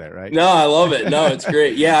 you know that, right? No, I love it. No, it's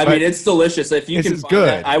great. Yeah, I mean, it's delicious. If you this can is find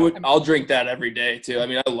good. that, I'll drink that every day too. I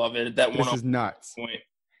mean, I love it. This is nuts. Point.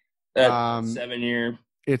 That 7-year.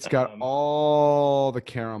 It's got all the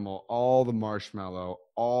caramel, all the marshmallow,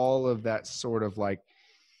 all of that sort of like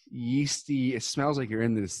yeasty. It smells like you're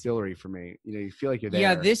in the distillery for me. You feel like you're there.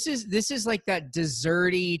 Yeah, this is like that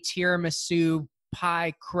desserty tiramisu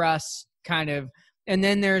pie crust kind of. And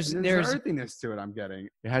then there's earthiness to it. I'm getting.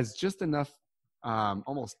 It has just enough,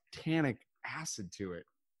 almost tannic acid to it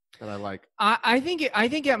that I like. I think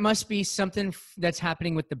it must be something that's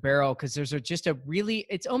happening with the barrel because there's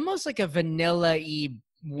it's almost like a vanilla-y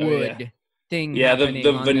wood thing. Yeah,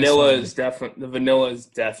 the vanilla is definitely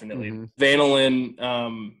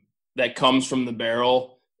vanillin that comes from the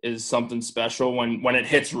barrel is something special when it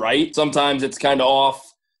hits right. Sometimes it's kind of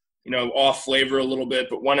off flavor a little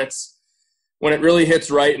bit, but when it really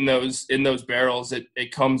hits right in those barrels,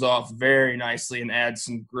 it comes off very nicely and adds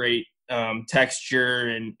some great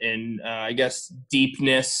texture and I guess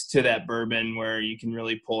deepness to that bourbon where you can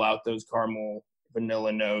really pull out those caramel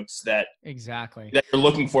vanilla notes that you're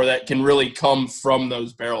looking for that can really come from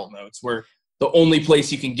those barrel notes where the only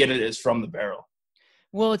place you can get it is from the barrel.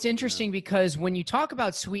 Well, it's interesting because when you talk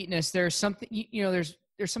about sweetness, there's something, there's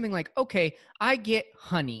something like, okay, I get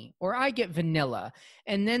honey or I get vanilla.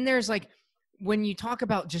 And then there's like, when you talk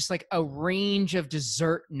about just like a range of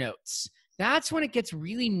dessert notes, that's when it gets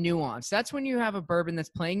really nuanced. That's when you have a bourbon that's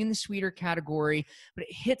playing in the sweeter category, but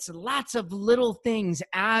it hits lots of little things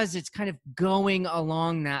as it's kind of going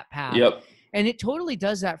along that path. Yep. And it totally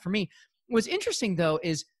does that for me. What's interesting though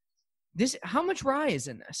is how much rye is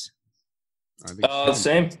in this?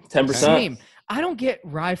 Same, 10%. Same. I don't get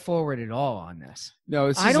rye forward at all on this.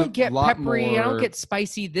 No, I don't get peppery. I don't get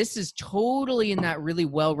spicy. This is totally in that really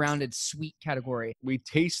well-rounded sweet category. We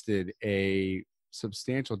tasted a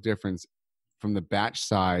substantial difference from the batch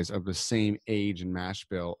size of the same age and mash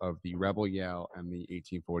bill of the Rebel Yell and the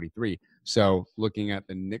 1843. So looking at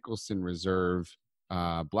the Nicholson Reserve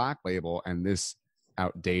Black label and this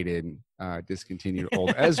outdated, discontinued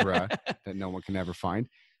old Ezra that no one can ever find,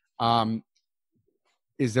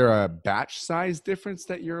 is there a batch size difference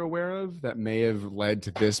that you're aware of that may have led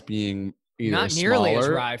to this being either not nearly as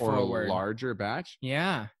rye or forward, a larger batch?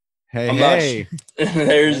 Yeah. Hey.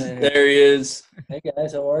 There he is. Hey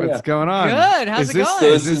guys, how are you? What's going on? Good. How's it going?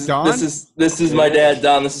 So this is Don. This is my dad,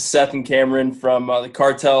 Don. This is Seth and Cameron from the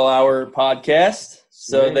Cartel Hour podcast.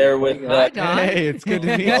 So they're with. Hi, Don. Hey, it's good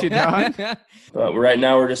to meet you, Don. But right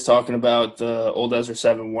now we're just talking about the old Ezra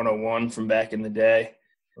 7 101 from back in the day.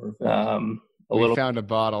 Perfect. We found a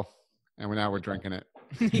bottle, and now we're drinking it.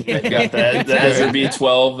 Got the Ezra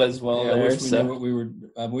B12 as well. Yeah, there,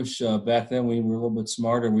 I wish back then we were a little bit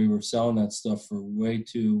smarter. We were selling that stuff for way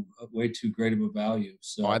too great of a value.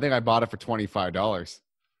 So I think I bought it for $25.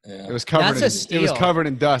 Yeah. It was covered. That's a steal. It was covered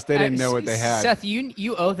in dust. They didn't know what they had. Seth,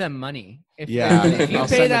 you owe them money. If you I'll pay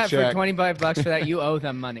send a that for check. $25 for that, you owe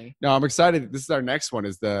them money. No, I'm excited. This is our next one.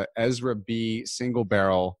 Is the Ezra B single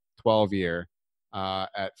barrel 12-year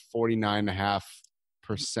at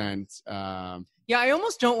 49.5%. Yeah, I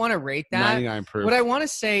almost don't want to rate that. 99 proof. What I want to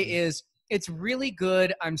say is it's really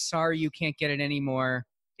good. I'm sorry you can't get it anymore.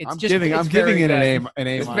 I'm giving it an A.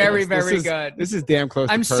 It's very, very good. This is damn close.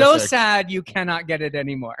 I'm to perfect. so sad you cannot get it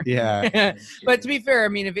anymore. Yeah. But to be fair, I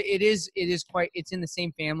mean, if it is quite. It's in the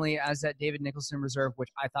same family as that David Nicholson Reserve, which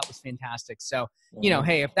I thought was fantastic. So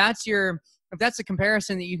hey, if that's a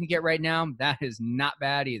comparison that you can get right now, that is not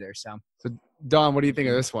bad either. So Don, what do you think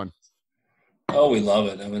of this one? Oh, we love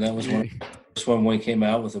it. I mean, that was one when we came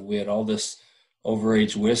out with it. We had all this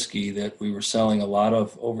overaged whiskey that we were selling a lot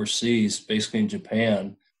of overseas, basically in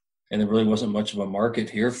Japan. And there really wasn't much of a market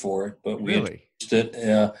here for it, but we introduced it.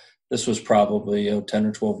 This was probably 10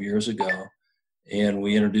 or 12 years ago, and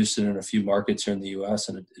we introduced it in a few markets here in the U.S.,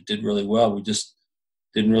 and it did really well. We just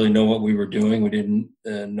didn't really know what we were doing. We didn't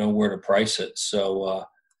know where to price it, so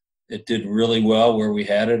it did really well where we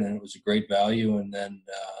had it, and it was a great value, and then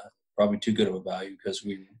probably too good of a value because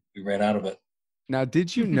we ran out of it. Now,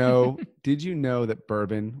 did you know that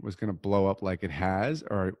bourbon was going to blow up like it has,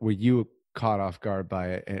 or were you caught off guard by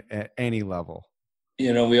it at any level?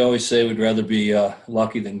 We always say we'd rather be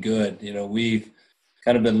lucky than good. We've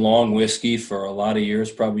kind of been long whiskey for a lot of years,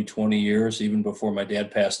 probably 20 years, even before my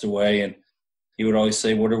dad passed away. And he would always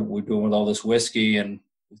say, what are we doing with all this whiskey? And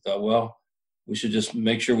we thought, well, we should just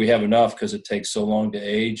make sure we have enough because it takes so long to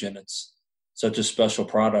age and it's such a special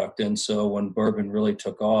product. And so when bourbon really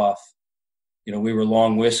took off, we were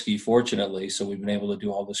long whiskey, fortunately, so we've been able to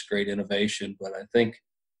do all this great innovation. But I think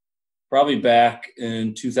probably back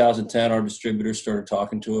in 2010, our distributors started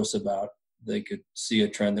talking to us about they could see a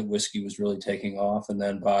trend that whiskey was really taking off. And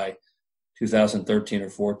then by 2013 or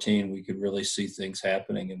 14, we could really see things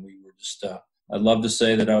happening. And we were just, I'd love to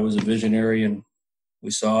say that I was a visionary and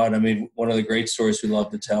we saw it. I mean, one of the great stories we love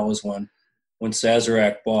to tell is when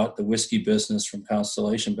Sazerac bought the whiskey business from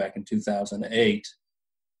Constellation back in 2008,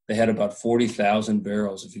 they had about 40,000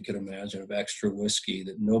 barrels, if you could imagine, of extra whiskey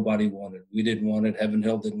that nobody wanted. We didn't want it. Heaven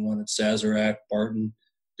Hill didn't want it. Sazerac, Barton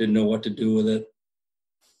didn't know what to do with it.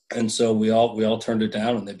 And so we all turned it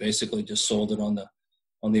down, and they basically just sold it on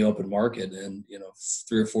the open market. And,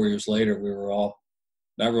 3 or 4 years later, we were all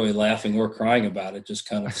not really laughing or crying about it, just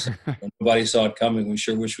kind of nobody saw it coming. We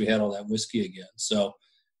sure wish we had all that whiskey again. So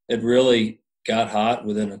it really got hot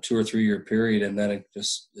within a 2 or 3 year period, and then it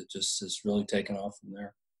just has really taken off from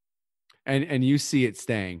there. And you see it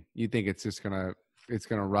staying. You think it's just gonna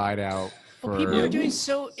ride out for. Well, people are doing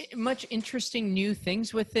so much interesting new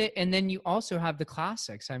things with it, and then you also have the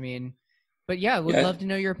classics. I mean, but would love to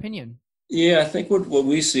know your opinion. Yeah, I think what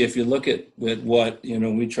we see, if you look at what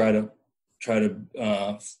we try to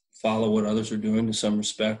follow what others are doing to some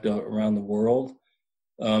respect around the world.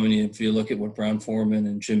 And if you look at what Brown-Forman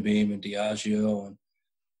and Jim Beam and Diageo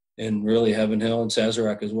and really Heaven Hill and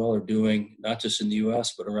Sazerac as well are doing, not just in the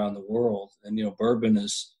U.S., but around the world. And, bourbon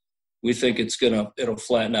we think it'll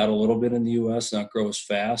flatten out a little bit in the U.S., not grow as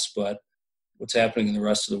fast, but what's happening in the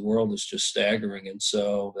rest of the world is just staggering. And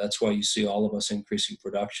so that's why you see all of us increasing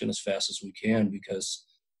production as fast as we can, because,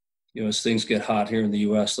 as things get hot here in the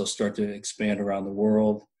U.S., they'll start to expand around the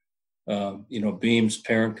world. Beam's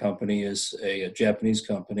parent company is a Japanese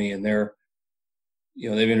company, and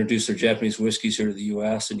they've introduced their Japanese whiskeys here to the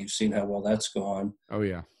U.S., and you've seen how well that's gone. Oh,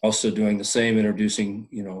 yeah. Also doing the same, introducing,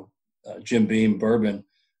 Jim Beam bourbon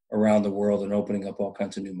around the world and opening up all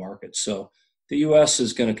kinds of new markets. So the U.S.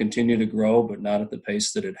 is going to continue to grow, but not at the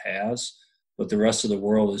pace that it has. But the rest of the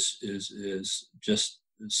world is just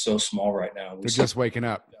so small right now. They're just waking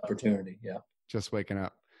up. Opportunity, yeah. Just waking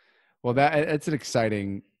up. Well, it's an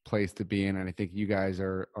exciting place to be in, and I think you guys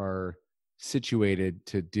are situated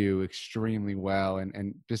to do extremely well.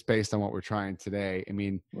 And just based on what we're trying today, I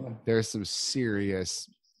mean, there's some serious,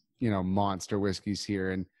 monster whiskeys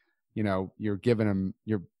here, and you're giving them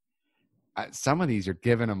some of these you're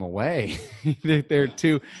giving them away. they're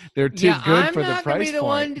too good for the price point. I'm not gonna be the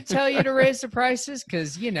one to tell you to raise the prices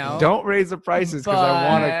because don't raise the prices because I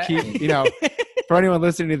want to keep for anyone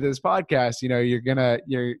listening to this podcast, you're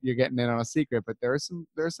getting in on a secret, but there are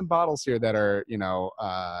some bottles here that are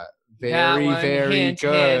very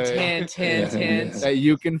good hint that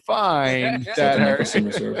you can find that are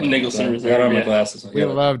Nicholson Reserve. Got on my glasses. We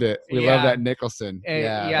loved it. We love that Nicholson.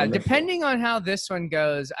 Yeah. Depending on how this one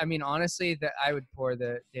goes, I mean, honestly, that I would pour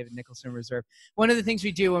the David Nicholson Reserve. One of the things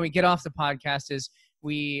we do when we get off the podcast is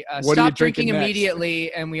we stop drinking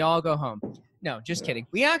immediately and we all go home. No, just kidding.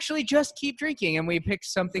 We actually just keep drinking, and we pick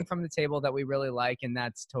something from the table that we really like, and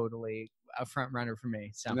that's totally a front runner for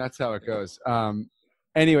me. So And that's how it goes.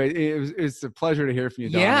 Anyway, it's a pleasure to hear from you,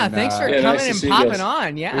 Don. yeah, and, thanks for Yeah, coming nice to and see you popping guys.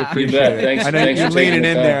 on. We Yeah. appreciate You bet. it. Thanks- I know thanks you're for taking leaning the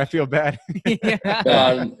in time. there. I feel bad.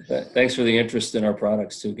 Yeah. Thanks for the interest in our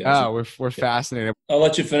products too, guys. Oh, we're fascinated. I'll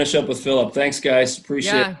let you finish up with Philip. Thanks, guys.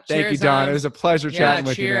 Appreciate it. Thank you, cheers, Don. Hans. It was a pleasure Yeah, chatting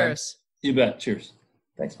with you, man. cheers. You bet. Cheers.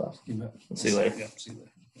 Thanks, boss. You bet. See you later. Yeah, see you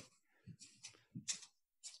later.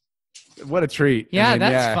 What a treat. Yeah, I mean,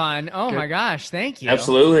 that's fun. Oh Good. my gosh, thank you.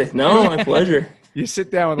 Absolutely. No, my pleasure. You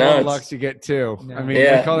sit down with No, one it's- Lux, you get two. No. I mean,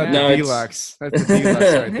 Yeah, we call that no, the it's- deluxe. That's the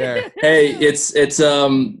deluxe right there. Hey, it's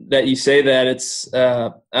that you say that. It's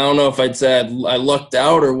I don't know if I'd say I lucked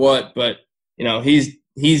out or what, but you know,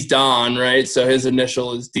 he's Don, right? So his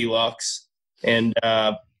initial is Deluxe, and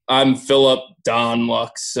I'm Philip Don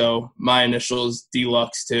Lux, so my initial is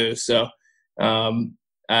Deluxe too. So I'm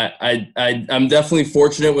definitely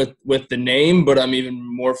fortunate with the name, but I'm even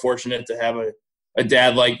more fortunate to have a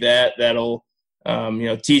dad like that that'll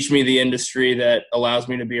teach me the industry, that allows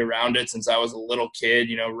me to be around it since I was a little kid,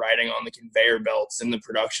 riding on the conveyor belts in the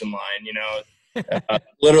production line,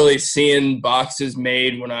 literally seeing boxes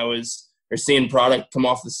made or seeing product come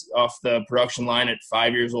off the production line at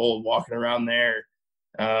 5 years old, walking around there,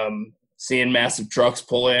 seeing massive trucks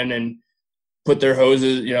pull in and put their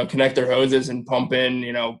hoses, connect their hoses and pump in,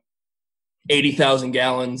 80,000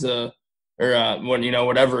 gallons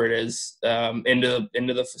whatever it is, into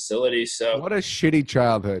the facility. So What a shitty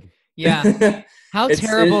childhood. Yeah. How It's-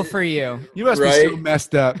 terrible it- for you. You must be so Right.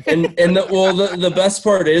 messed up. the best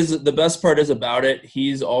part is about it.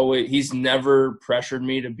 He's never pressured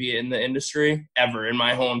me to be in the industry ever in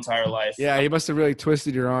my whole entire life. Yeah, you must have really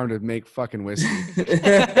twisted your arm to make fucking whiskey.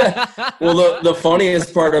 Well, the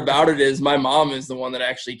funniest part about it is my mom is the one that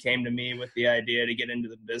actually came to me with the idea to get into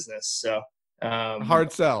the business. So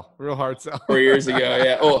Hard sell. Real hard sell. 4 years ago,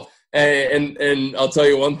 yeah. Oh, and I'll tell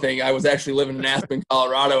you one thing. I was actually living in Aspen,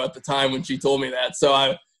 Colorado at the time when she told me that. So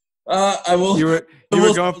I will. You were I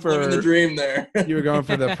going will live in the for dream there. you were going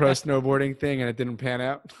for the pro snowboarding thing and it didn't pan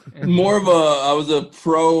out. I was a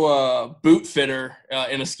pro boot fitter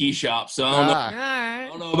in a ski shop. So I don't know. All Ah, right. I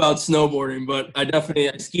don't know about snowboarding, but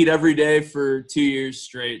I skied every day for 2 years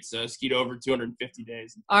straight. So I skied over 250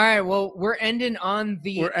 days. All right. Well, we're ending on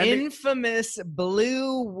the We're ending- infamous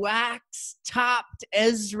blue wax topped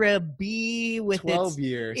Ezra B with 12 its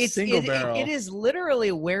years, single barrel. It is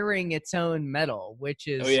literally wearing its own metal, which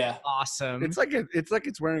is Oh, yeah. awesome. It's like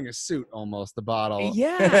it's wearing a suit almost, the bottle.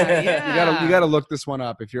 yeah, yeah. You gotta look this one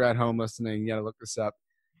up. If you're at home listening, you gotta look this up.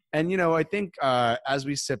 And I think as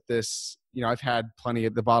we sip this, I've had plenty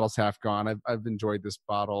of the bottle's half gone. I've enjoyed this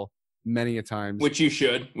bottle many a times. Which you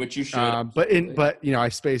should. But I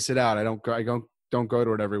space it out. I don't go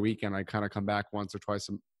to it every weekend. I kind of come back once or twice,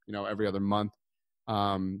 every other month,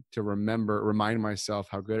 to remind myself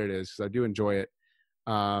how good it is, because I do enjoy it.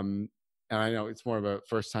 And I know it's more of a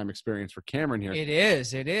first time experience for Cameron here. It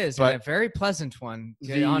is, But and a very pleasant one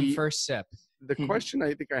the- on first sip. The question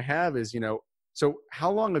I think I have is, so how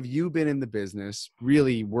long have you been in the business,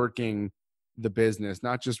 really working the business,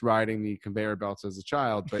 not just riding the conveyor belts as a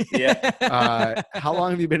child, but Yeah. how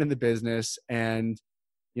long have you been in the business, and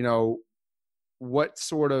what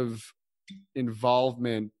sort of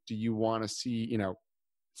involvement do you want to see?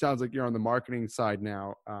 Sounds like you're on the marketing side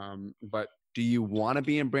now, but do you want to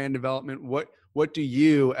be in brand development? What do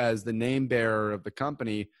you, as the name bearer of the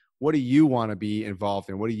company, what do you want to be involved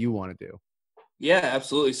in? What do you want to do? Yeah,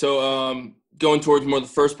 absolutely. So going towards more the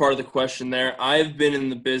first part of the question there, I've been in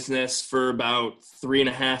the business for about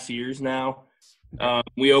 3.5 years now.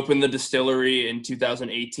 We opened the distillery in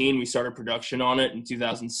 2018. We started production on it in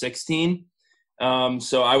 2016.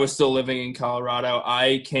 So I was still living in Colorado.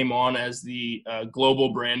 I came on as the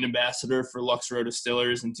global brand ambassador for Lux Row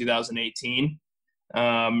Distillers in 2018.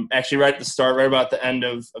 Actually, right at the start, right about the end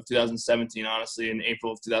of 2017, honestly, in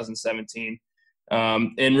April of 2017.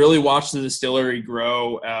 And really watched the distillery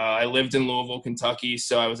grow. I lived in Louisville, Kentucky,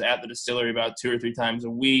 so I was at the distillery about 2 or 3 times a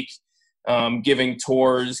week, giving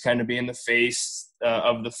tours, kind of being the face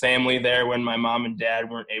of the family there when my mom and dad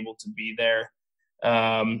weren't able to be there.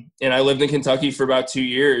 And I lived in Kentucky for about 2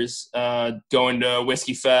 years, going to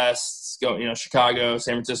whiskey fests, Chicago,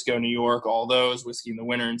 San Francisco, New York, all those, Whiskey in the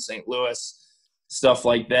Winter in St. Louis, stuff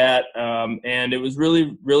like that. And it was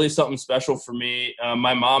really, really something special for me.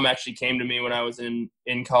 My mom actually came to me when I was in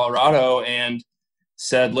Colorado and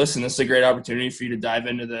said, listen, this is a great opportunity for you to dive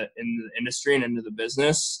into the industry and into the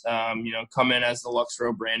business, come in as the Lux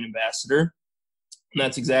Row brand ambassador. And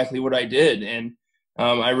that's exactly what I did. And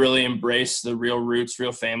I really embraced the real roots,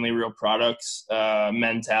 real family, real products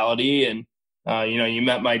mentality. And You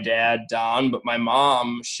met my dad, Don, but my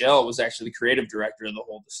mom, Michelle, was actually the creative director of the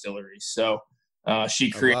whole distillery. So she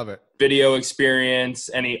created video experience,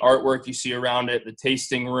 any artwork you see around it, the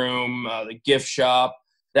tasting room, the gift shop.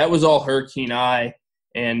 That was all her keen eye.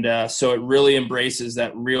 And so it really embraces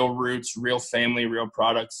that real roots, real family, real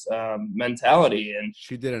products mentality. And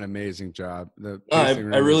she did an amazing job. I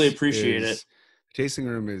really appreciate it. The tasting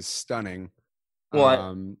room is stunning.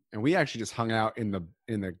 Well, and we actually just hung out in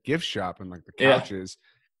the gift shop and like the couches.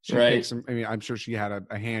 She right. picked some. I mean, I'm sure she had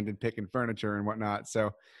a hand in picking furniture and whatnot.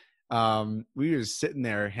 So we were just sitting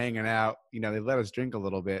there hanging out. You know, they let us drink a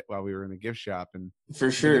little bit while we were in the gift shop, and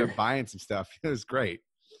for sure, we ended up buying some stuff. It was great.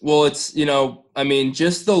 Well, it's, I mean,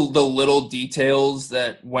 just the little details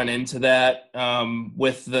that went into that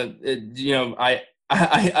with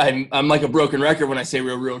I'm like a broken record when I say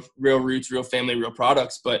real roots, real family, real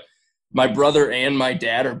products. But my brother and my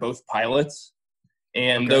dad are both pilots,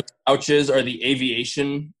 and those couches are the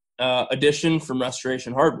aviation edition from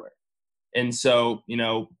Restoration Hardware. And so,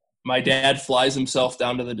 my dad flies himself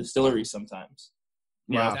down to the distillery sometimes.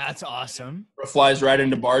 Wow, that's awesome. Or flies right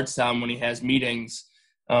into Bardstown when he has meetings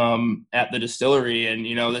at the distillery. And,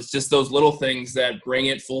 that's just those little things that bring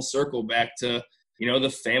it full circle back to,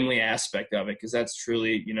 the family aspect of it. Cause that's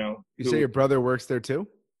truly, You say your brother works there too?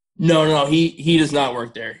 No, he does not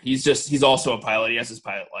work there. He's also a pilot. He has his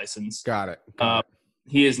pilot license. Got it.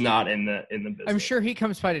 He is not in the business. I'm sure he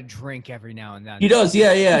comes by to drink every now and then. He does.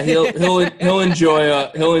 Yeah. He'll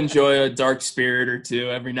enjoy a dark spirit or two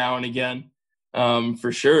every now and again.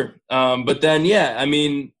 For sure. But then, I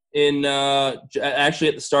mean, actually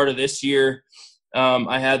at the start of this year,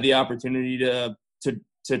 I had the opportunity to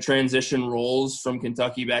transition roles from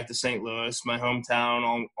Kentucky back to St. Louis, my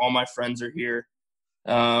hometown. All my friends are here,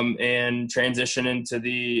 and transition into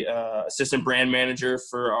the assistant brand manager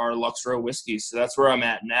for our Lux Row whiskey. So that's where I'm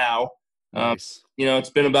at now. Nice. It's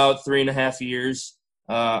been about 3.5 years.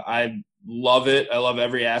 I love it. I love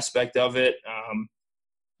every aspect of it.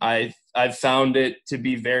 I've found it to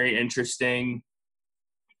be very interesting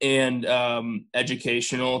and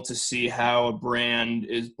educational to see how a brand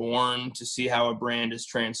is born, to see how a brand is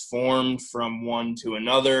transformed from one to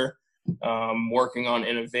another, working on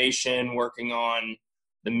innovation, working on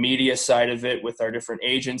the media side of it with our different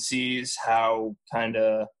agencies, how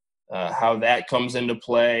that comes into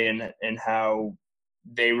play and how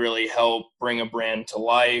they really help bring a brand to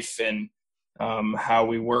life, and how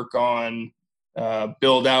we work on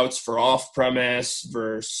build outs for off-premise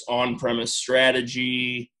versus on-premise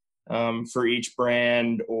strategy for each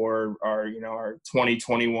brand, or our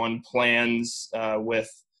 2021 plans with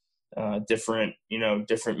different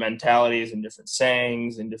mentalities and different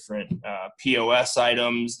sayings and different POS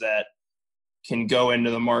items that can go into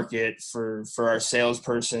the market for our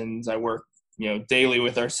salespersons. I work daily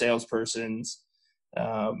with our salespersons.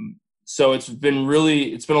 So it's been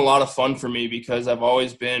a lot of fun for me because I've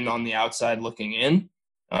always been on the outside looking in,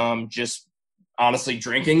 just honestly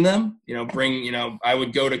drinking them. I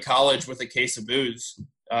would go to college with a case of booze,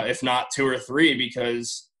 if not 2 or 3,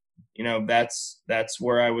 because that's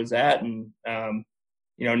where I was at. And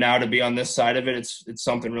now to be on this side of it, it's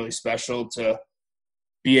something really special to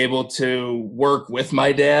be able to work with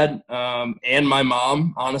my dad and my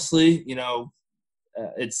mom. Honestly,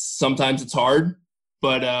 sometimes it's hard.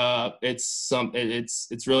 But it's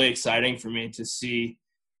really exciting for me to see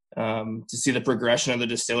the progression of the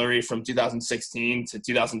distillery from 2016 to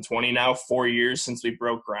 2020 now, 4 years since we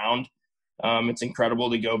broke ground. It's incredible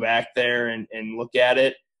to go back there and look at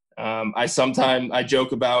it. I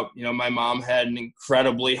joke about, my mom had an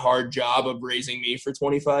incredibly hard job of raising me for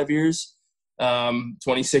 25 years,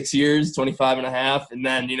 26 years, 25 and a half. And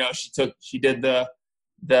then, she did the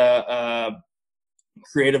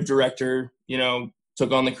creative director,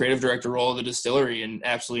 took on the creative director role of the distillery and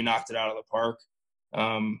absolutely knocked it out of the park.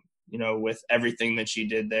 With everything that she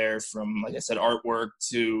did there, from, like I said, artwork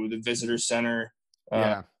to the visitor center.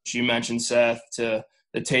 She mentioned, Seth, to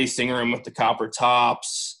the tasting room with the copper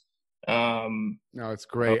tops. No, it's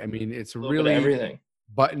great. I mean, it's really everything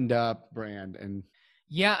buttoned up brand. And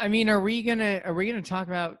I mean, are we gonna talk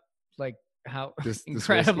about like how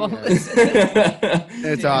incredible this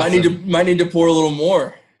it's awesome. Might need to pour a little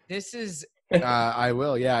more. This is I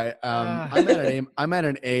will. Yeah. I'm at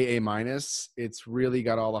an AA minus. It's really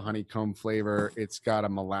got all the honeycomb flavor. It's got a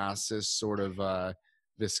molasses sort of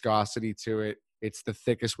viscosity to it. It's the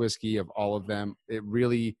thickest whiskey of all of them. It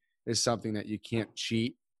really is something that you can't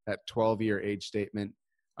cheat. That 12-year age statement,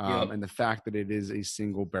 and the fact that it is a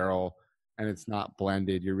single barrel and it's not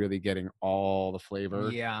blended, you're really getting all the flavor.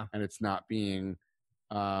 Yeah. And it's not being,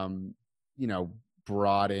 brought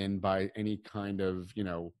in by any kind of,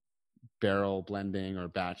 barrel blending or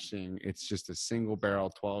batching. It's just a single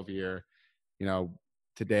barrel 12-year. You know,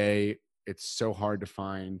 today it's so hard to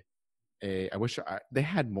find I wish they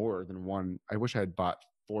had more than one. I wish I had bought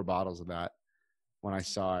 4 bottles of that when I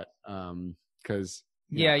saw it. Because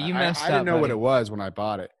you messed I up. didn't know buddy. what it was when I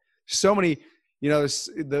bought it. So many, you know,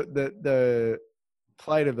 the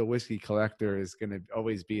plight of the whiskey collector is going to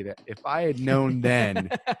always be that if I had known then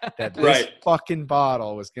that this fucking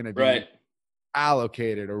bottle was going to be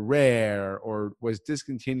allocated or rare or was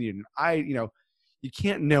discontinued, and you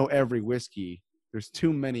can't know every whiskey. There's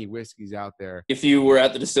too many whiskeys out there. If you were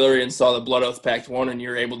at the distillery and saw the Blood Oath Pact 1 and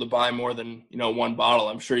you're able to buy more than, 1 bottle,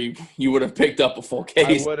 I'm sure you would have picked up a full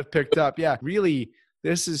case. I would have picked up. Yeah, really,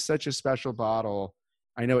 this is such a special bottle.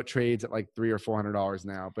 I know it trades at like $300 or $400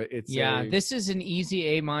 now, but it's this is an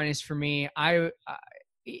easy A- for me.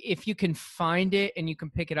 If you can find it and you can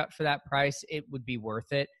pick it up for that price, it would be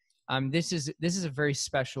worth it. This is a very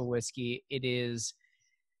special whiskey. It is.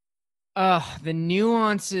 The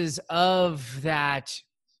nuances of that,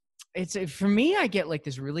 for me, I get like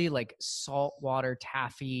this really like saltwater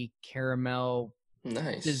taffy caramel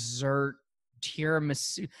dessert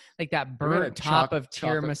tiramisu, like that burnt top of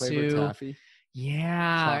tiramisu.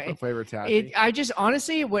 Yeah, chocolate flavored taffy. I just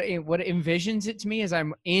honestly, what envisions it to me is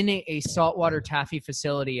I'm in a saltwater taffy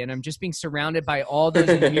facility and I'm just being surrounded by all those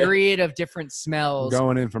myriad of different smells.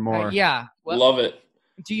 Going in for more. Love it.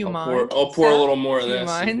 Do you mind? I'll pour a little more of this. Do you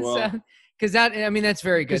mind? Well. Because that's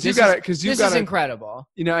very good. This is incredible.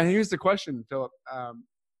 And here's the question, Philip.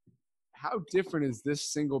 How different is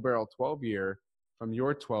this single barrel 12-year from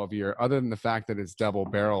your 12-year, other than the fact that it's double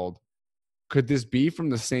barreled? Could this be from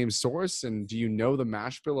the same source? And do you know the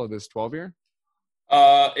mash bill of this 12-year?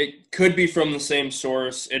 It could be from the same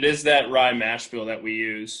source. It is that rye mash bill that we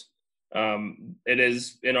use. It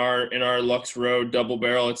is in our Lux Row double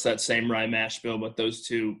barrel. It's that same rye mash bill, but those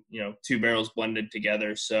two barrels blended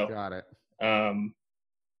together. So got it.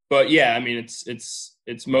 But yeah, I mean,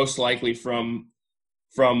 it's most likely from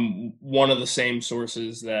one of the same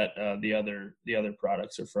sources that the other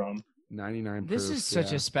products are from. 99 This is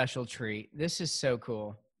such a special treat. This is so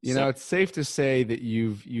cool. It's safe to say that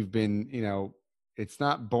you've been, it's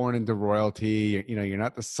not born into royalty. You're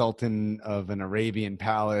not the Sultan of an Arabian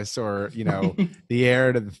palace or, the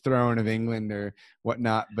heir to the throne of England or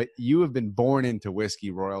whatnot, but you have been born into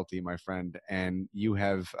whiskey royalty, my friend. And you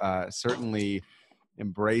have certainly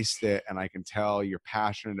embraced it. And I can tell you're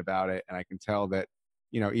passionate about it. And I can tell that,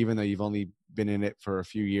 even though you've only been in it for a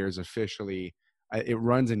few years officially, it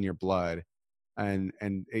runs in your blood and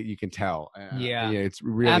you can tell. It's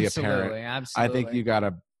really apparent. Absolutely. I think you got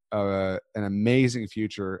an amazing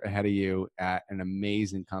future ahead of you at an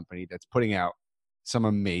amazing company that's putting out some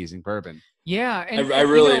amazing bourbon. Yeah. And I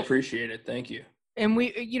really appreciate it. Thank you. And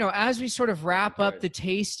we, as we sort of wrap up the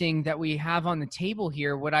tasting that we have on the table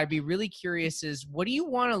here, what I'd be really curious is, what do you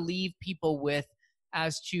want to leave people with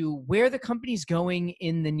as to where the company's going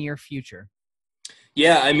in the near future?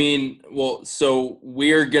 Yeah, I mean, so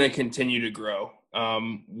we're going to continue to grow.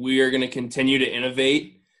 We are going to continue to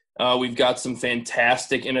innovate. We've got some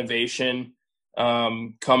fantastic innovation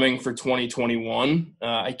coming for 2021.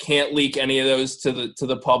 I can't leak any of those to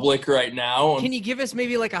the public right now. Can you give us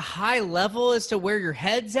maybe like a high level as to where your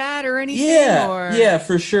head's at or anything? Yeah,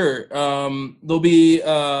 for sure. There'll be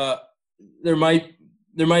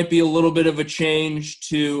there might be a little bit of a change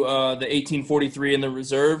to the 1843 in the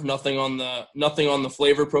reserve. Nothing on the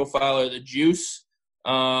flavor profile or the juice,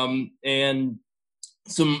 and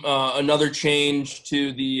some another change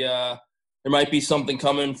to the. There might be something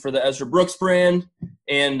coming for the Ezra Brooks brand,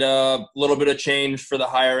 and a little bit of change for the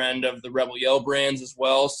higher end of the Rebel Yell brands as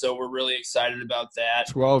well. So we're really excited about that.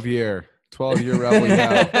 12-year Rebel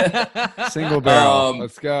Yell, single barrel.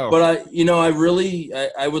 Let's go. But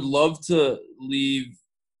I would love to leave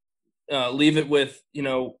it with,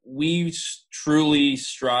 we truly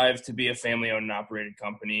strive to be a family-owned and operated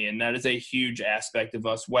company, and that is a huge aspect of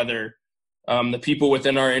us. Whether the people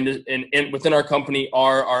within our company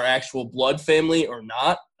are our actual blood family or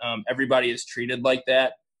not, everybody is treated like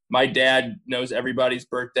that. My dad knows everybody's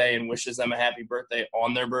birthday and wishes them a happy birthday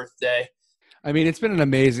on their birthday. I mean, it's been an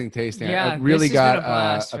amazing tasting. Yeah, I really got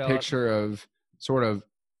blast, a picture of sort of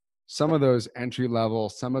some of those entry level,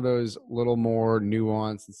 some of those little more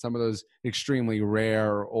nuanced, and some of those extremely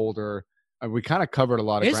rare or older. We kind of covered a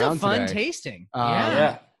lot of ground today. It's a fun tasting.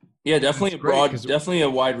 Yeah, definitely definitely a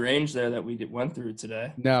wide range there that we went through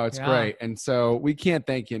today. No, it's great. And so we can't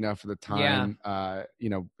thank you enough for the time.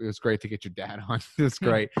 It was great to get your dad on. It was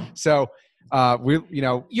great. So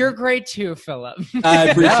You're great too, Philip. I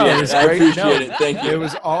appreciate No, it it. was I great. appreciate it. Thank It you.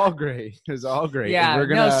 was all great. It was all great. Yeah, And we're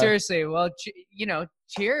gonna, no, seriously. Well,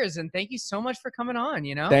 cheers, and thank you so much for coming on.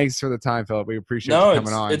 Thanks for the time, Philip. We appreciate No, you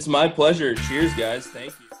coming on. it's my pleasure. Cheers, guys.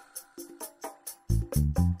 Thank you.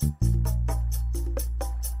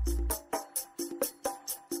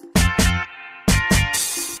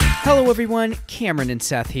 Hello, everyone. Cameron and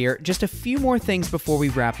Seth here. Just a few more things before we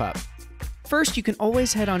wrap up. First, you can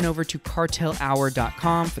always head on over to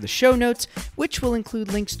cartelhour.com for the show notes, which will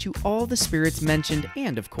include links to all the spirits mentioned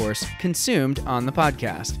and, of course, consumed on the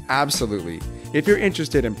podcast. Absolutely. If you're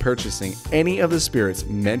interested in purchasing any of the spirits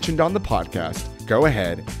mentioned on the podcast, go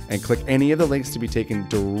ahead and click any of the links to be taken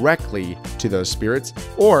directly to those spirits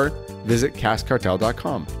or visit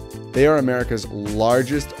caskcartel.com. They are America's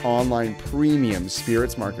largest online premium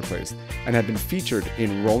spirits marketplace and have been featured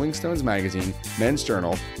in Rolling Stones magazine, Men's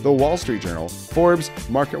Journal, The Wall Street Journal, Forbes,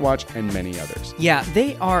 MarketWatch, and many others. Yeah,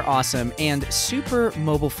 they are awesome and super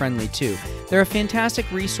mobile friendly too. They're a fantastic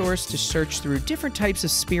resource to search through different types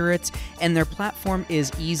of spirits, and their platform is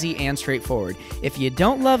easy and straightforward. If you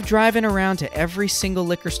don't love driving around to every single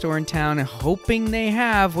liquor store in town and hoping they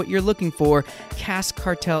have what you're looking for, Cask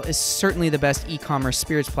Cartel is certainly the best e-commerce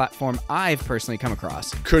spirits platform I've personally come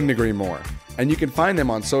across. Couldn't agree more. And you can find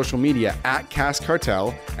them on social media at Cask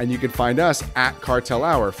Cartel, and you can find us at Cartel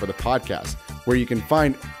Hour for the podcast, where you can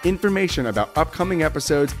find information about upcoming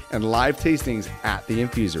episodes and live tastings at the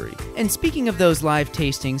Infusory. And speaking of those live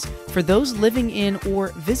tastings, for those living in or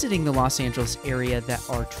visiting the Los Angeles area that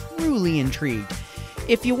are truly intrigued,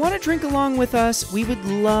 if you want to drink along with us, we would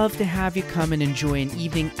love to have you come and enjoy an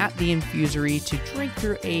evening at the Infusory to drink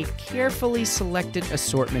through a carefully selected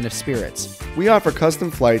assortment of spirits. We offer custom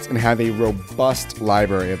flights and have a robust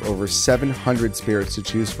library of over 700 spirits to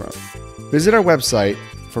choose from. Visit our website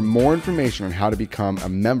for more information on how to become a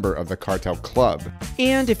member of the Cartel Club.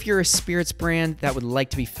 And if you're a spirits brand that would like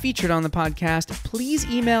to be featured on the podcast, please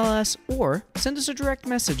email us or send us a direct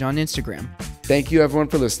message on Instagram. Thank you everyone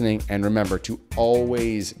for listening, and remember to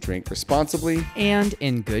always drink responsibly And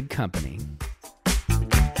in good company.